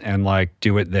Rocks and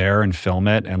do it there and film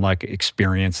it and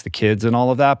experience the kids and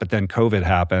all of that. But then COVID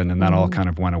happened and that all kind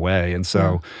of went away. And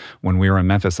so when we were in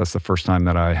Memphis, that's the first time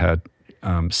that I had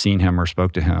seen him or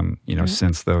spoke to him,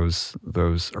 since those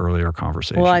earlier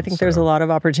conversations. Well, I think there's a lot of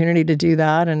opportunity to do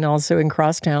that. And also in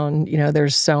Crosstown,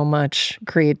 there's so much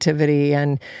creativity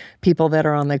and people that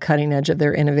are on the cutting edge of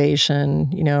their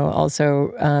innovation.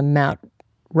 Also Matt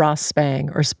Ross Spang,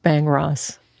 or Spang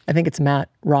Ross. I think it's Matt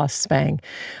Ross Spang.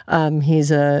 He's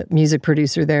a music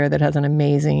producer there that has an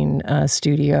amazing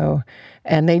studio.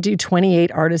 And they do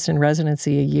 28 artists in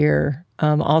residency a year.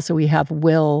 Also, we have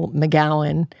Will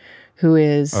McGowan, who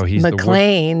is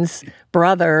McLean's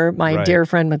brother, my dear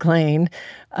friend McLean.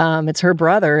 It's her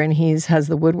brother, and he has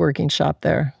the woodworking shop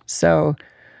there. So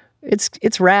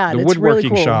it's rad. The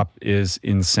woodworking really cool. shop is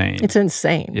insane. It's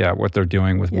insane. Yeah, what they're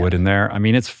doing with wood in there. I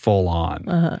mean, it's full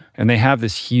on. And they have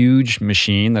this huge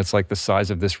machine that's like the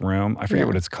size of this room. I forget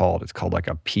what it's called. It's called like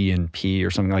a P&P or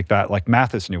something like that. Like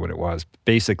Mathis knew what it was.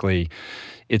 Basically,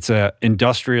 it's a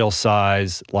industrial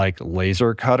size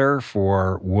laser cutter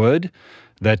for wood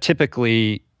that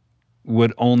typically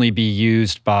would only be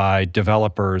used by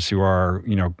developers who are,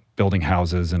 building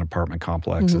houses and apartment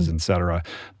complexes, et cetera,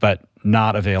 but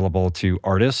not available to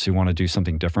artists who want to do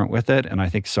something different with it. And I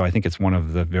think it's one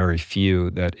of the very few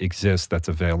that exists that's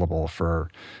available for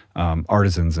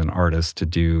artisans and artists to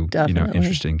do,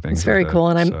 interesting things. It's very cool.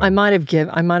 And I might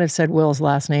have said Will's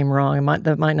last name wrong.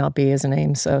 That might not be his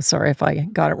name. So sorry if I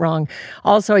got it wrong.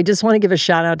 Also, I just want to give a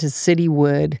shout out to City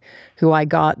Wood, who I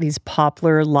got these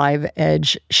poplar live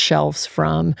edge shelves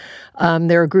from.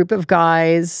 They're a group of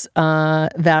guys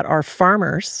that are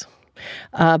farmers.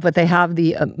 But they have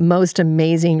the most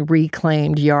amazing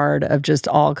reclaimed yard of just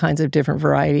all kinds of different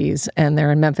varieties. And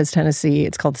they're in Memphis, Tennessee.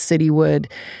 It's called City Wood.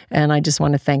 And I just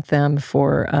want to thank them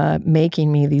for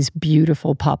making me these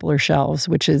beautiful poplar shelves,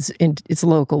 which it's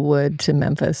local wood to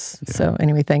Memphis. Yeah. So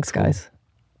anyway, thanks, guys.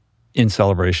 In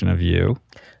celebration of you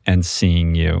and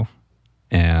seeing you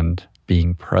and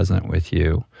being present with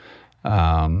you,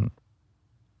 I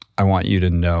want you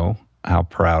to know how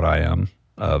proud I am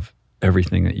of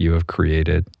everything that you have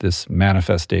created, this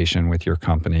manifestation with your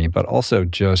company, but also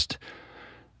just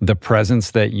the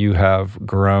presence that you have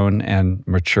grown and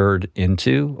matured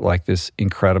into, like this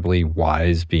incredibly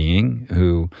wise being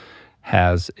who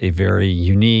has a very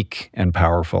unique and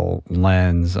powerful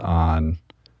lens on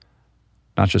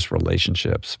not just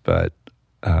relationships, but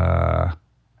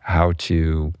how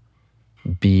to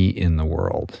be in the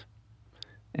world.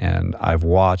 And I've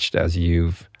watched as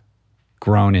you've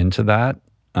grown into that,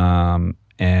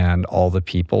 and all the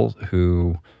people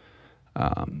who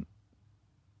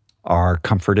are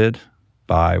comforted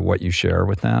by what you share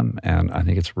with them. And I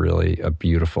think it's really a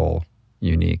beautiful,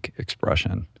 unique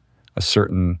expression, a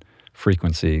certain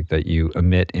frequency that you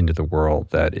emit into the world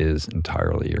that is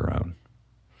entirely your own.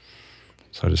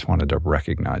 So I just wanted to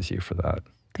recognize you for that.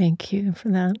 Thank you for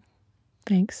that.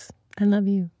 Thanks. I love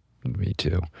you. Me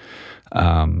too.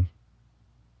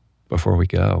 Before we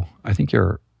go, I think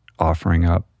you're offering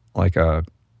up like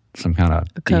some kind of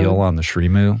deal on the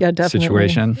Shrimu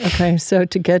situation. Okay, so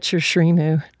to get your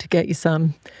Shrimu, to get you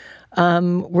some,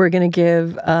 we're going to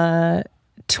give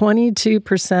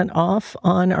 22% off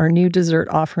on our new dessert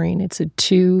offering. It's a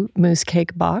 2 mousse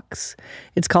cake box.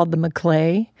 It's called the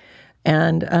Maclay.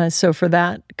 And so for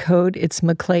that code, it's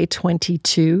Maclay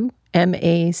 22,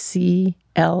 MACLAY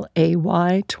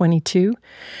 22.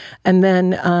 And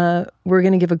then we're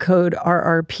going to give a code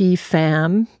RRP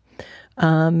FAM,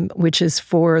 which is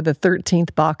for the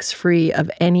 13th box free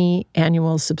of any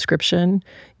annual subscription.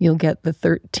 You'll get the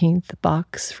 13th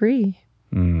box free.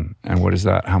 And what is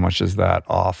that? How much is that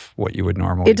off what you would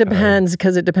normally It depends,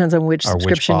 because it depends on which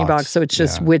subscription you buy. So it's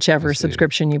just whichever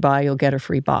subscription you buy, you'll get a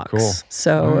free box. Cool.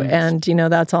 So, nice. And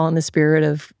that's all in the spirit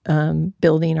of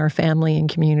building our family and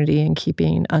community and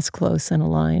keeping us close and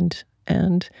aligned.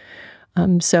 And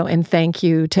and thank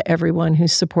you to everyone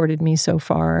who's supported me so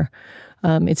far.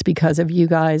 It's because of you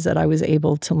guys that I was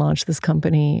able to launch this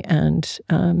company and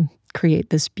create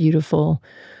this beautiful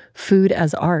food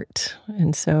as art.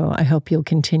 And so I hope you'll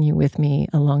continue with me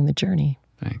along the journey.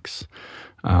 Thanks.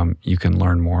 You can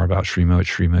learn more about Shrimu at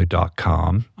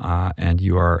shrimu.com, and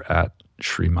you are at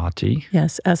Shrimati.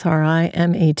 Yes,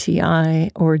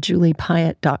 SRIMATI, or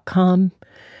juliepiatt.com.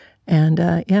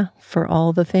 And for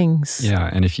all the things. Yeah,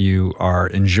 and if you are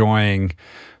enjoying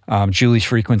Julie's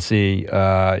frequency,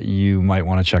 you might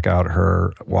want to check out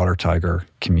her Water Tiger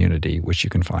community, which you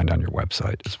can find on your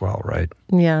website as well, right?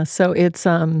 Yeah, so it's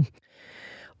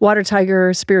Water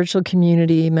Tiger spiritual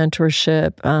community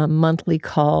mentorship, monthly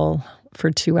call for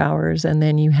 2 hours, and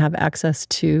then you have access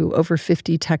to over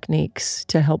 50 techniques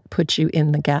to help put you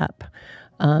in the gap.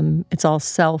 It's all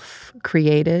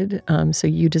self-created, so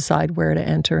you decide where to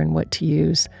enter and what to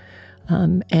use,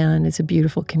 and it's a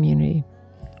beautiful community.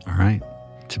 All right.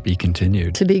 To be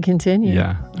continued. To be continued.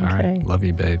 Yeah. All right. Love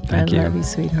you, babe. Thank you. I love you,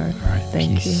 sweetheart. All right.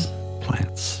 Thank Peace. you.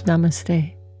 Plants.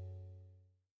 Namaste.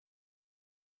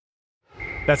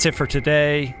 That's it for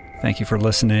today. Thank you for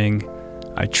listening.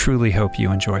 I truly hope you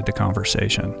enjoyed the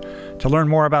conversation. To learn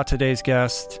more about today's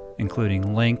guest,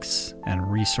 including links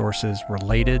and resources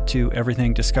related to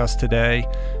everything discussed today,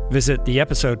 visit the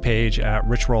episode page at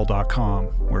richroll.com,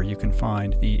 where you can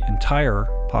find the entire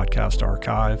podcast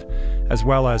archive, as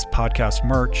well as podcast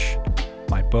merch,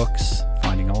 my books,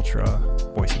 Finding Ultra,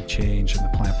 Voicing Change in the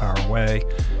Plant Power Way,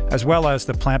 as well as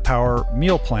the Plant Power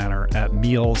Meal Planner at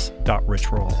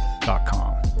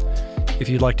meals.richroll.com. If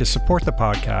you'd like to support the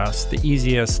podcast, the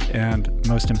easiest and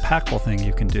most impactful thing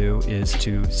you can do is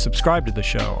to subscribe to the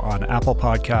show on Apple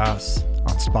Podcasts,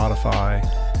 on Spotify,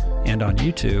 and on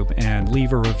YouTube, and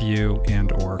leave a review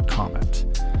and or comment.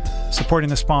 Supporting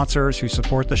the sponsors who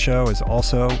support the show is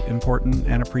also important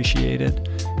and appreciated,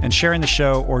 and sharing the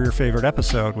show or your favorite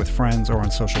episode with friends or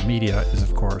on social media is,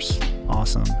 of course,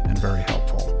 awesome and very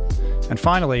helpful. And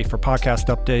finally, for podcast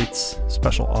updates,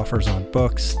 special offers on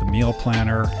books, the meal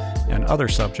planner, and other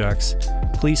subjects,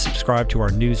 please subscribe to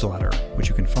our newsletter, which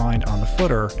you can find on the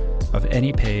footer of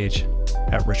any page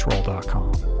at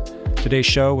richroll.com. Today's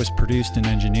show was produced and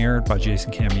engineered by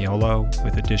Jason Camiolo,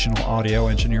 with additional audio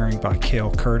engineering by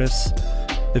Cale Curtis.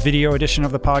 The video edition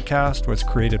of the podcast was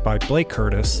created by Blake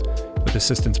Curtis, with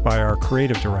assistance by our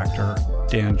creative director,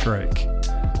 Dan Drake.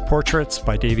 Portraits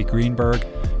by Davey Greenberg.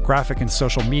 Graphic and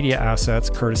social media assets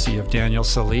courtesy of Daniel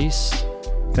Solis.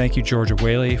 Thank you, Georgia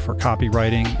Whaley, for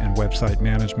copywriting and website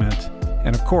management.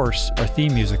 And of course, our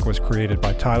theme music was created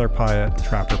by Tyler Piatt,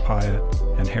 Trapper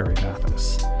Piatt, and Harry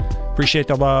Mathis. Appreciate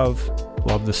the love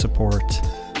the support.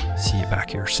 See you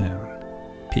back here soon.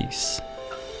 Peace.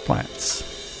 Plants.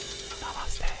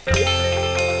 Namaste.